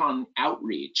work on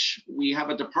outreach. We have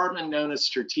a department known as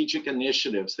Strategic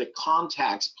Initiatives that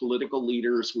contacts political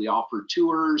leaders. We offer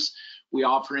tours. We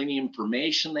offer any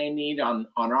information they need on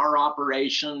our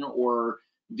operation or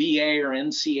VA or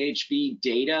NCHB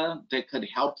data that could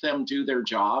help them do their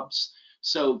jobs.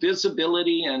 So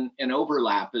visibility and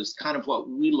overlap is kind of what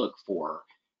we look for.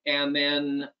 And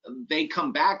then they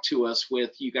come back to us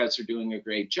with, you guys are doing a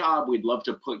great job. We'd love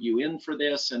to put you in for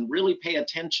this, and really pay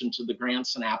attention to the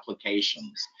grants and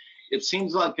applications. It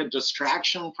seems like a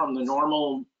distraction from the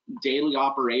normal daily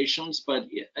operations, but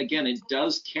again, it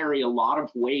does carry a lot of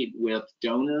weight with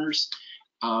donors,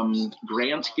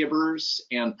 grant givers,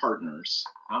 and partners.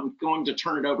 I'm going to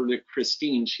turn it over to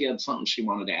Christine. She had something she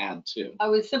wanted to add too. I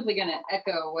was simply going to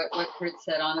echo what Kurt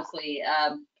said, honestly,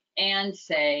 and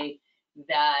say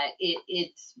that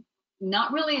it's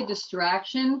not really a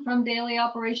distraction from daily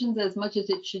operations as much as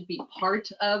it should be part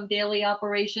of daily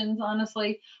operations,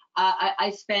 honestly.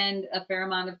 I spend a fair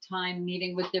amount of time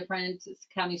meeting with different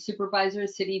county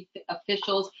supervisors, city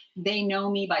officials. They know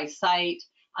me by sight.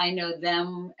 I know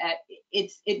them.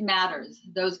 It matters.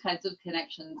 Those kinds of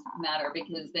connections matter,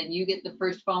 because then you get the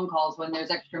first phone calls when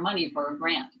there's extra money for a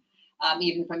grant,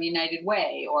 even from United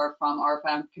Way or from our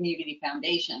community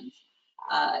foundations.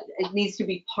 It needs to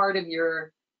be part of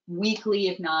your weekly,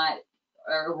 if not,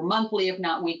 or monthly, if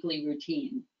not weekly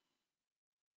routine.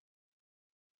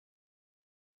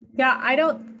 Yeah, I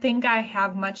don't think I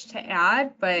have much to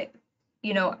add, but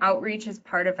outreach is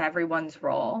part of everyone's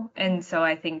role. And so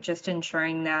I think just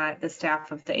ensuring that the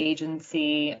staff of the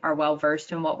agency are well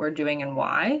versed in what we're doing and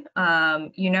why.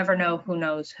 You never know who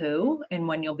knows who and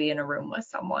when you'll be in a room with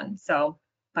someone. So,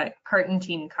 but Kurt and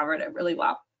team covered it really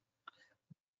well.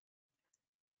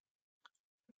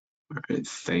 All right,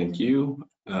 thank you.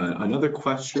 Another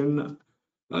question.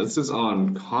 This is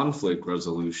on conflict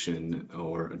resolution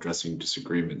or addressing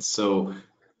disagreements. So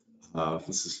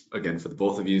this is, again, for the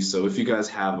both of you. So if you guys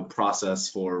have a process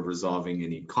for resolving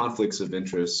any conflicts of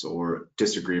interest or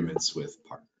disagreements with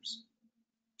partners,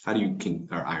 how do you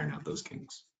iron out those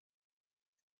kinks?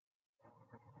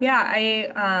 Yeah,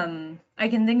 I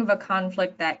can think of a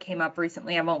conflict that came up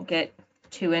recently. I won't get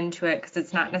too into it because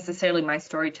it's not necessarily my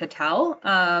story to tell,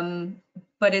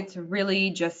 but it's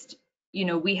really just,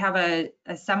 we have a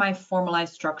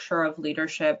semi-formalized structure of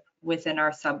leadership within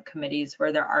our subcommittees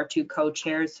where there are two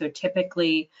co-chairs. So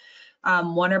typically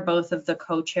one or both of the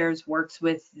co-chairs works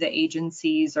with the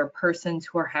agencies or persons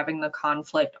who are having the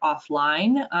conflict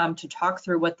offline to talk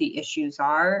through what the issues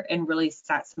are and really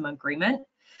set some agreement.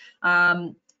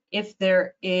 If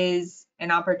there is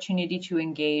an opportunity to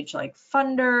engage like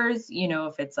funders,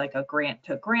 if it's like a grant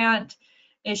to grant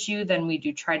issue, then we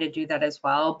do try to do that as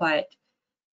well. But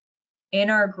in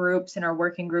our groups, in our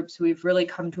working groups, we've really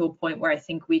come to a point where I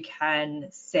think we can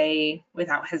say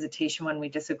without hesitation when we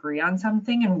disagree on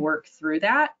something and work through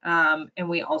that. And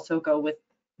we also go with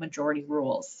majority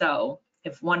rules. So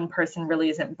if one person really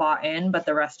isn't bought in, but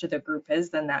the rest of the group is,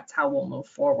 then that's how we'll move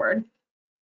forward.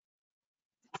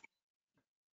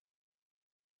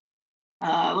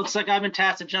 Looks like I've been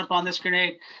tasked to jump on this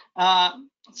grenade.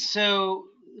 So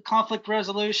conflict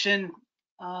resolution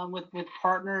with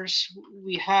partners,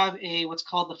 we have what's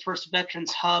called the First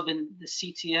Veterans Hub in the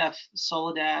CTF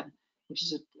Soledad, which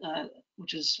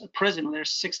is a prison where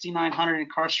there's 6,900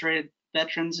 incarcerated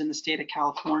veterans in the state of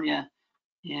California.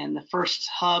 And the first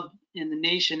hub in the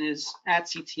nation is at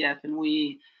CTF, and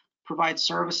we provide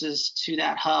services to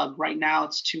that hub. Right now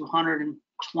it's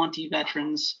 220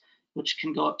 veterans, which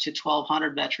can go up to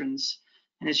 1,200 veterans.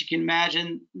 And as you can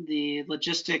imagine, the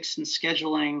logistics and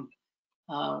scheduling,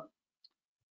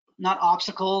 not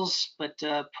obstacles, but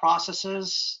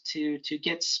processes to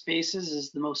get spaces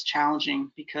is the most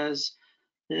challenging, because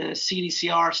the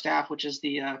CDCR staff, which is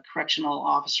the correctional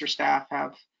officer staff,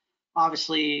 have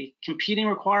obviously competing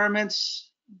requirements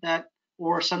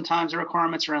or sometimes the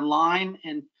requirements are in line,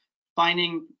 and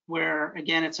finding where,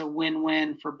 again, it's a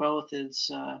win-win for both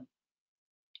is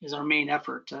is our main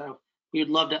effort. We would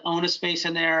love to own a space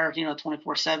in there,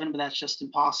 24/7, but that's just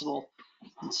impossible.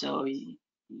 And so you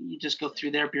just go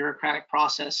through their bureaucratic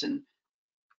process. And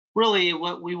really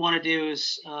what we want to do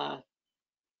is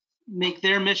make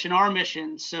their mission our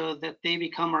mission so that they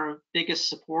become our biggest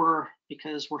supporter,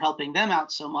 because we're helping them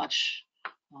out so much.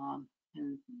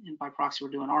 And by proxy,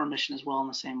 we're doing our mission as well in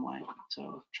the same way.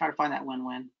 So try to find that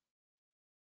win-win.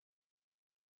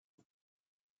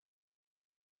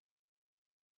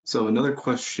 So another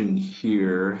question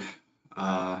here,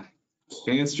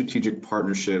 can strategic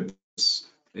partnerships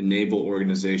enable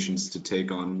organizations to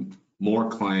take on more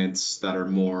clients that are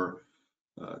more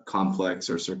complex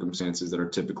or circumstances that are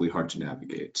typically hard to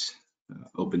navigate?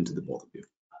 Open to the both of you.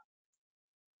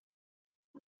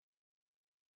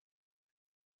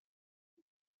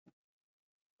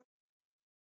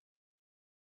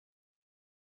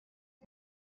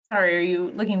 Sorry, are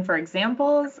you looking for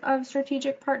examples of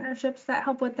strategic partnerships that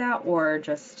help with that, or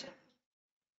just?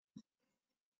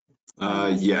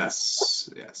 Yes.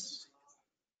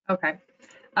 Okay.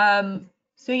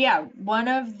 So yeah, one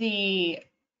of the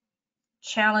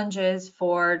challenges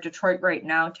for Detroit right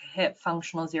now to hit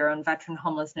functional zero and veteran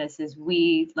homelessness is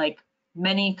we, like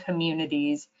many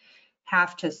communities,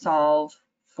 have to solve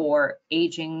for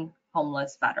aging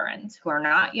homeless veterans who are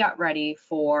not yet ready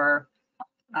for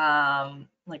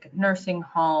like a nursing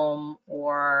home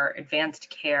or advanced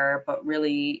care, but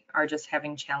really are just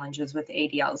having challenges with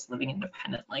ADLs living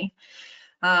independently.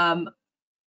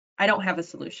 I don't have a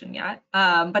solution yet,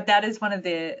 but that is one of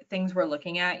the things we're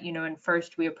looking at. And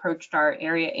first we approached our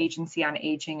area agency on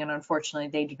aging, and unfortunately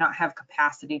they do not have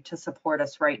capacity to support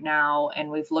us right now. And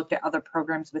we've looked at other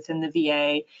programs within the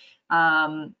VA,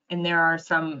 and there are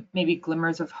some maybe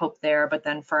glimmers of hope there, but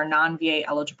then for non-VA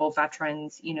eligible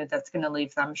veterans, that's going to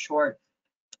leave them short.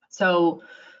 So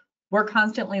we're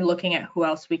constantly looking at who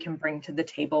else we can bring to the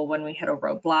table when we hit a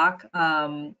roadblock.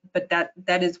 But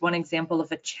that is one example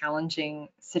of a challenging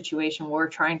situation we're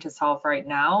trying to solve right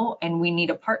now, and we need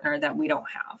a partner that we don't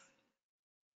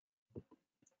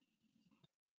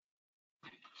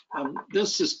have.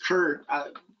 This is Kurt.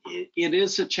 It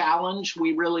is a challenge.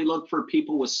 We really look for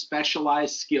people with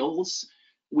specialized skills.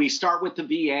 We start with the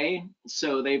VA,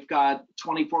 so they've got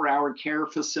 24-hour care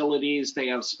facilities, they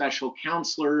have special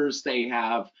counselors, they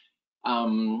have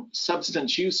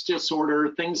substance use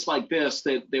disorder, things like this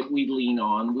that we lean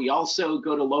on. We also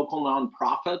go to local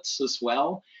nonprofits as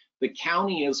well. The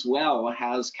county as well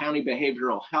has county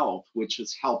behavioral health, which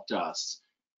has helped us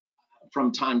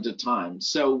from time to time.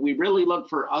 So we really look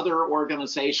for other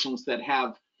organizations that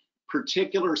have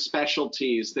particular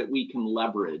specialties that we can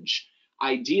leverage.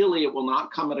 Ideally, it will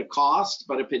not come at a cost,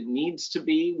 but if it needs to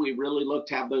be, we really look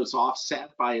to have those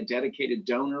offset by a dedicated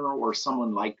donor or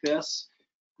someone like this.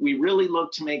 We really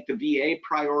look to make the VA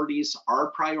priorities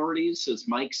our priorities, as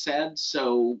Mike said.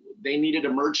 So they needed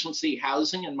emergency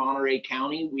housing in Monterey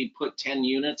County. We put 10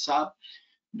 units up.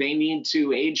 They need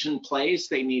to age in place.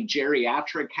 They need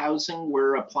geriatric housing.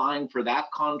 We're applying for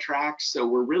that contract. So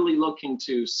we're really looking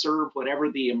to serve whatever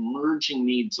the emerging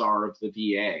needs are of the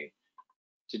VA.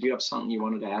 Did you have something you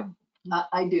wanted to add?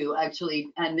 I do, actually,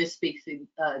 and this speaks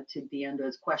to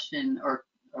Diandra's question or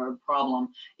problem.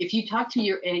 If you talk to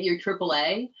your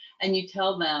AAA and you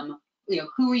tell them,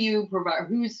 who are you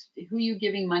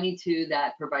giving money to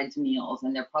that provides meals,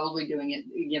 and they're probably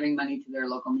giving money to their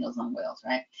local Meals on Wheels,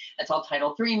 right? That's all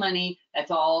Title III money.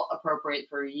 That's all appropriate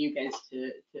for you guys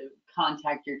to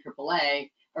contact your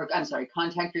AAA, or I'm sorry,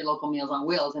 contact your local Meals on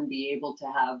Wheels and be able to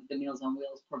have the Meals on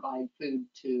Wheels provide food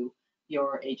to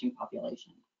your aging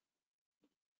population.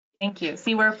 Thank you.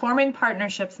 See, we're forming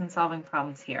partnerships and solving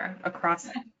problems here across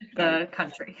the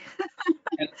country.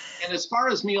 And as far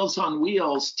as Meals on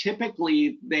Wheels,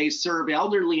 typically they serve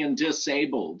elderly and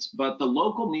disabled, but the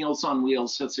local Meals on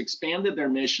Wheels has expanded their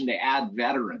mission to add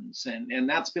veterans, and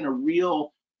that's been a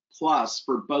real plus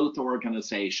for both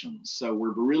organizations. So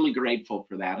we're really grateful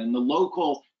for that. And the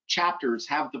local chapters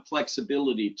have the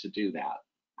flexibility to do that.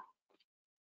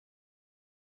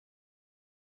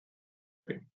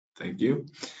 Great. Thank you.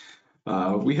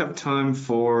 We have time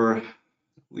for at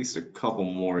least a couple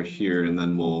more here, and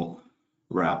then we'll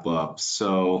wrap up.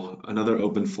 So another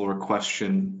open floor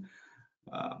question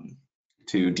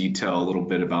to detail a little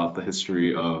bit about the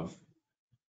history of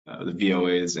the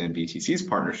VOA's and BTC's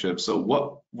partnership. So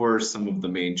what were some of the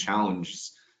main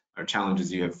challenges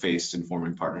you have faced in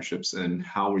forming partnerships, and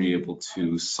how were you able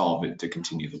to solve it to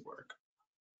continue the work?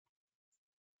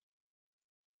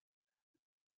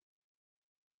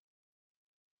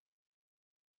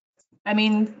 I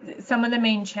mean, some of the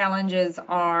main challenges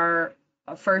are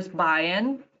first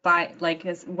buy-in.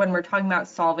 when we're talking about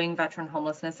solving veteran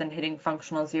homelessness and hitting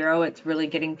functional zero, it's really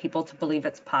getting people to believe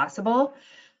it's possible.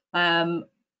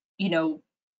 You know,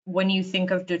 when you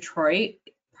think of Detroit,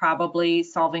 probably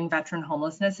solving veteran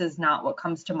homelessness is not what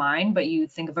comes to mind, but you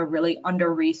think of a really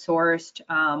under-resourced,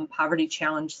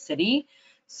 poverty-challenged city.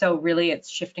 So really it's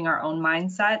shifting our own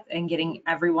mindset and getting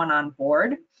everyone on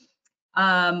board.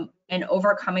 And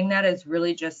overcoming that is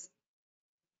really just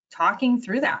talking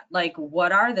through that. Like,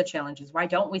 what are the challenges? Why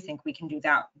don't we think we can do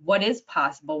that? What is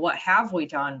possible? What have we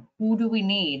done? Who do we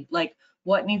need? Like,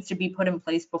 what needs to be put in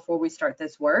place before we start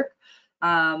this work?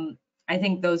 I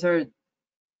think those are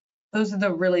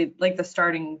the really, like, the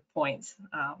starting points.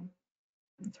 I'll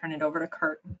turn it over to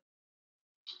Kurt.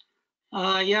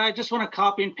 Yeah, I just want to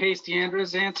copy and paste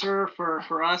Diandra's answer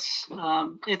for us.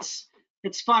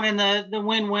 It's fun in the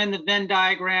win-win, the Venn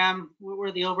diagram,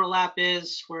 where the overlap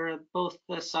is, where both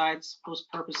the sides, both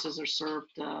purposes are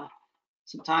served.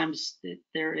 Sometimes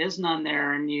there is none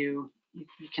there, and you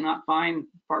cannot find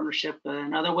partnership.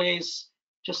 In other ways,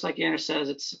 just like Diandra says,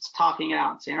 it's talking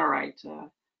out, saying, all right,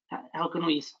 how can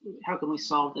we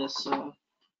solve this?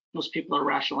 Most people are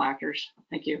rational actors.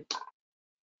 Thank you.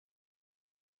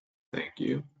 Thank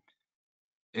you.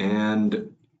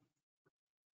 And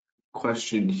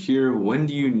question here, when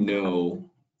do you know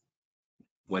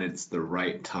when it's the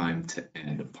right time to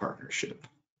end a partnership?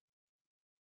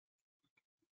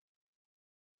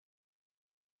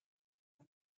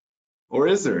 Or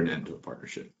is there an end to a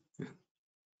partnership?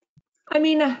 I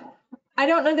mean, I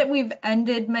don't know that we've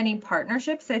ended many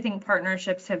partnerships. I think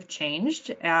partnerships have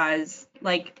changed as,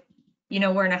 like, you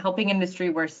know, we're in a helping industry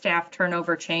where staff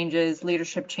turnover changes,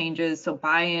 leadership changes, so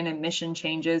buy-in and mission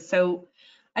changes. So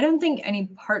I don't think any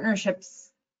partnerships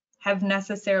have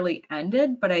necessarily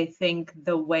ended, but I think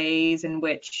the ways in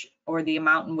which, or the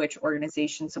amount in which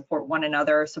organizations support one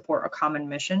another, support a common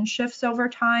mission shifts over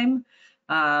time.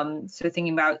 So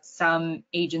thinking about some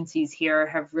agencies here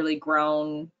have really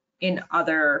grown in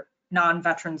other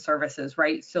non-veteran services,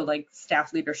 right? So like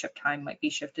staff leadership time might be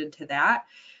shifted to that.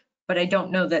 But I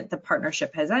don't know that the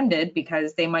partnership has ended,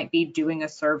 because they might be doing a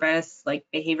service like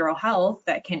behavioral health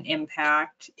that can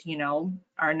impact, you know,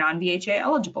 our non-VHA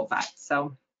eligible vets.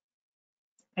 So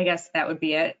I guess that would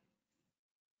be it.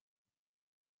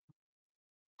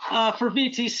 For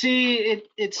VTC,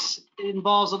 it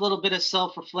involves a little bit of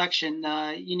self-reflection.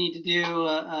 You need to do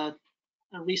a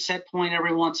reset point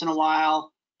every once in a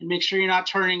while and make sure you're not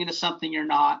turning into something you're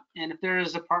not. And if there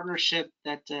is a partnership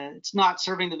that it's not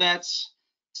serving the vets,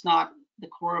 it's not the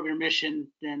core of your mission,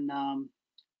 then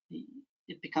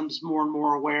it becomes more and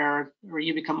more aware, or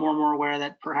you become more and more aware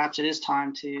that perhaps it is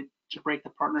time to break the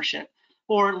partnership,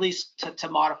 or at least to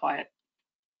modify it.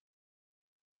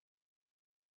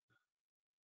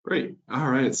 Great. All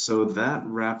right. So that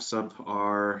wraps up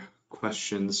our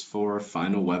questions for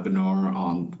final webinar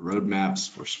on roadmaps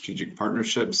for strategic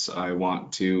partnerships. I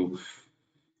want to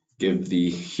give the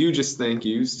hugest thank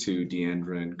yous to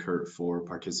Diandra and Kurt for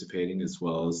participating, as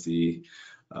well as the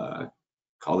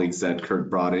colleagues that Kurt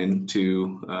brought in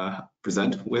to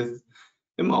present with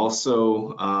him.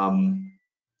 Also, I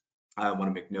want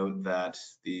to make note that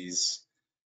these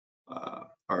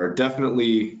are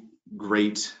definitely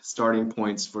great starting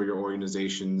points for your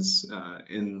organizations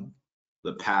in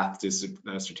the path to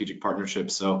strategic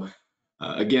partnerships. So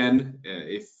again,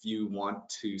 if you want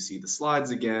to see the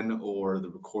slides again or the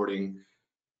recording,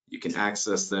 you can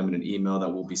access them in an email that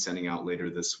we'll be sending out later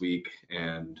this week.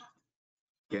 And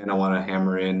again, I want to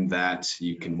hammer in that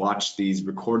you can watch these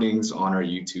recordings on our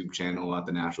YouTube channel at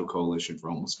the National Coalition for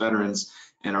Homeless Veterans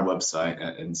and our website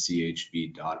at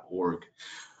nchv.org.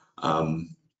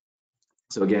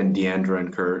 So again, Diandra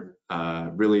and Kurt,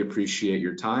 really appreciate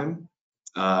your time.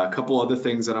 A couple other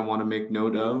things that I want to make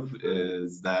note of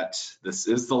is that this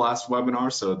is the last webinar,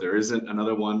 so there isn't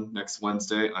another one next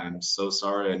Wednesday. I'm so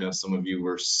sorry. I know some of you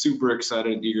were super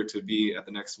excited and eager to be at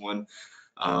the next one.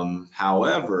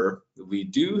 However, we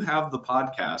do have the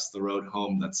podcast, The Road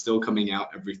Home, that's still coming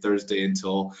out every Thursday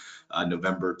until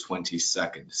November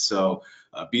 22nd. So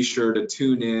be sure to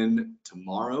tune in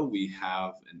tomorrow. We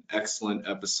have an excellent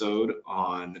episode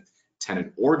on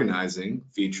tenant organizing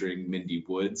featuring Mindy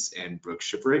Woods and Brooke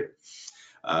Shipwright.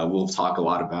 We'll talk a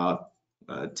lot about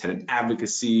tenant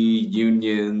advocacy,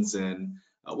 unions, and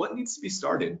what needs to be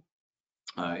started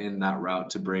in that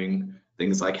route to bring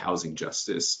things like housing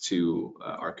justice to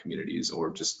our communities,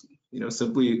 or just, you know,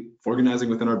 simply organizing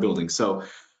within our buildings. So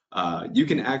you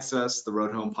can access the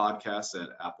Road Home podcast at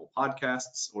Apple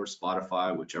Podcasts or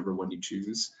Spotify, whichever one you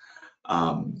choose.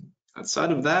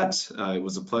 Outside of that, it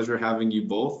was a pleasure having you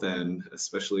both, and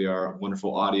especially our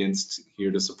wonderful audience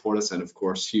here to support us. And of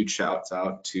course, huge shouts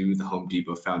out to the Home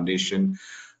Depot Foundation.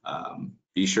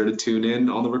 Be sure to tune in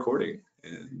on the recording,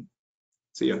 and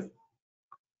see ya.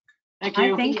 Thank Hi,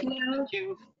 you. thank you. Thank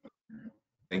you.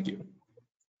 Thank you.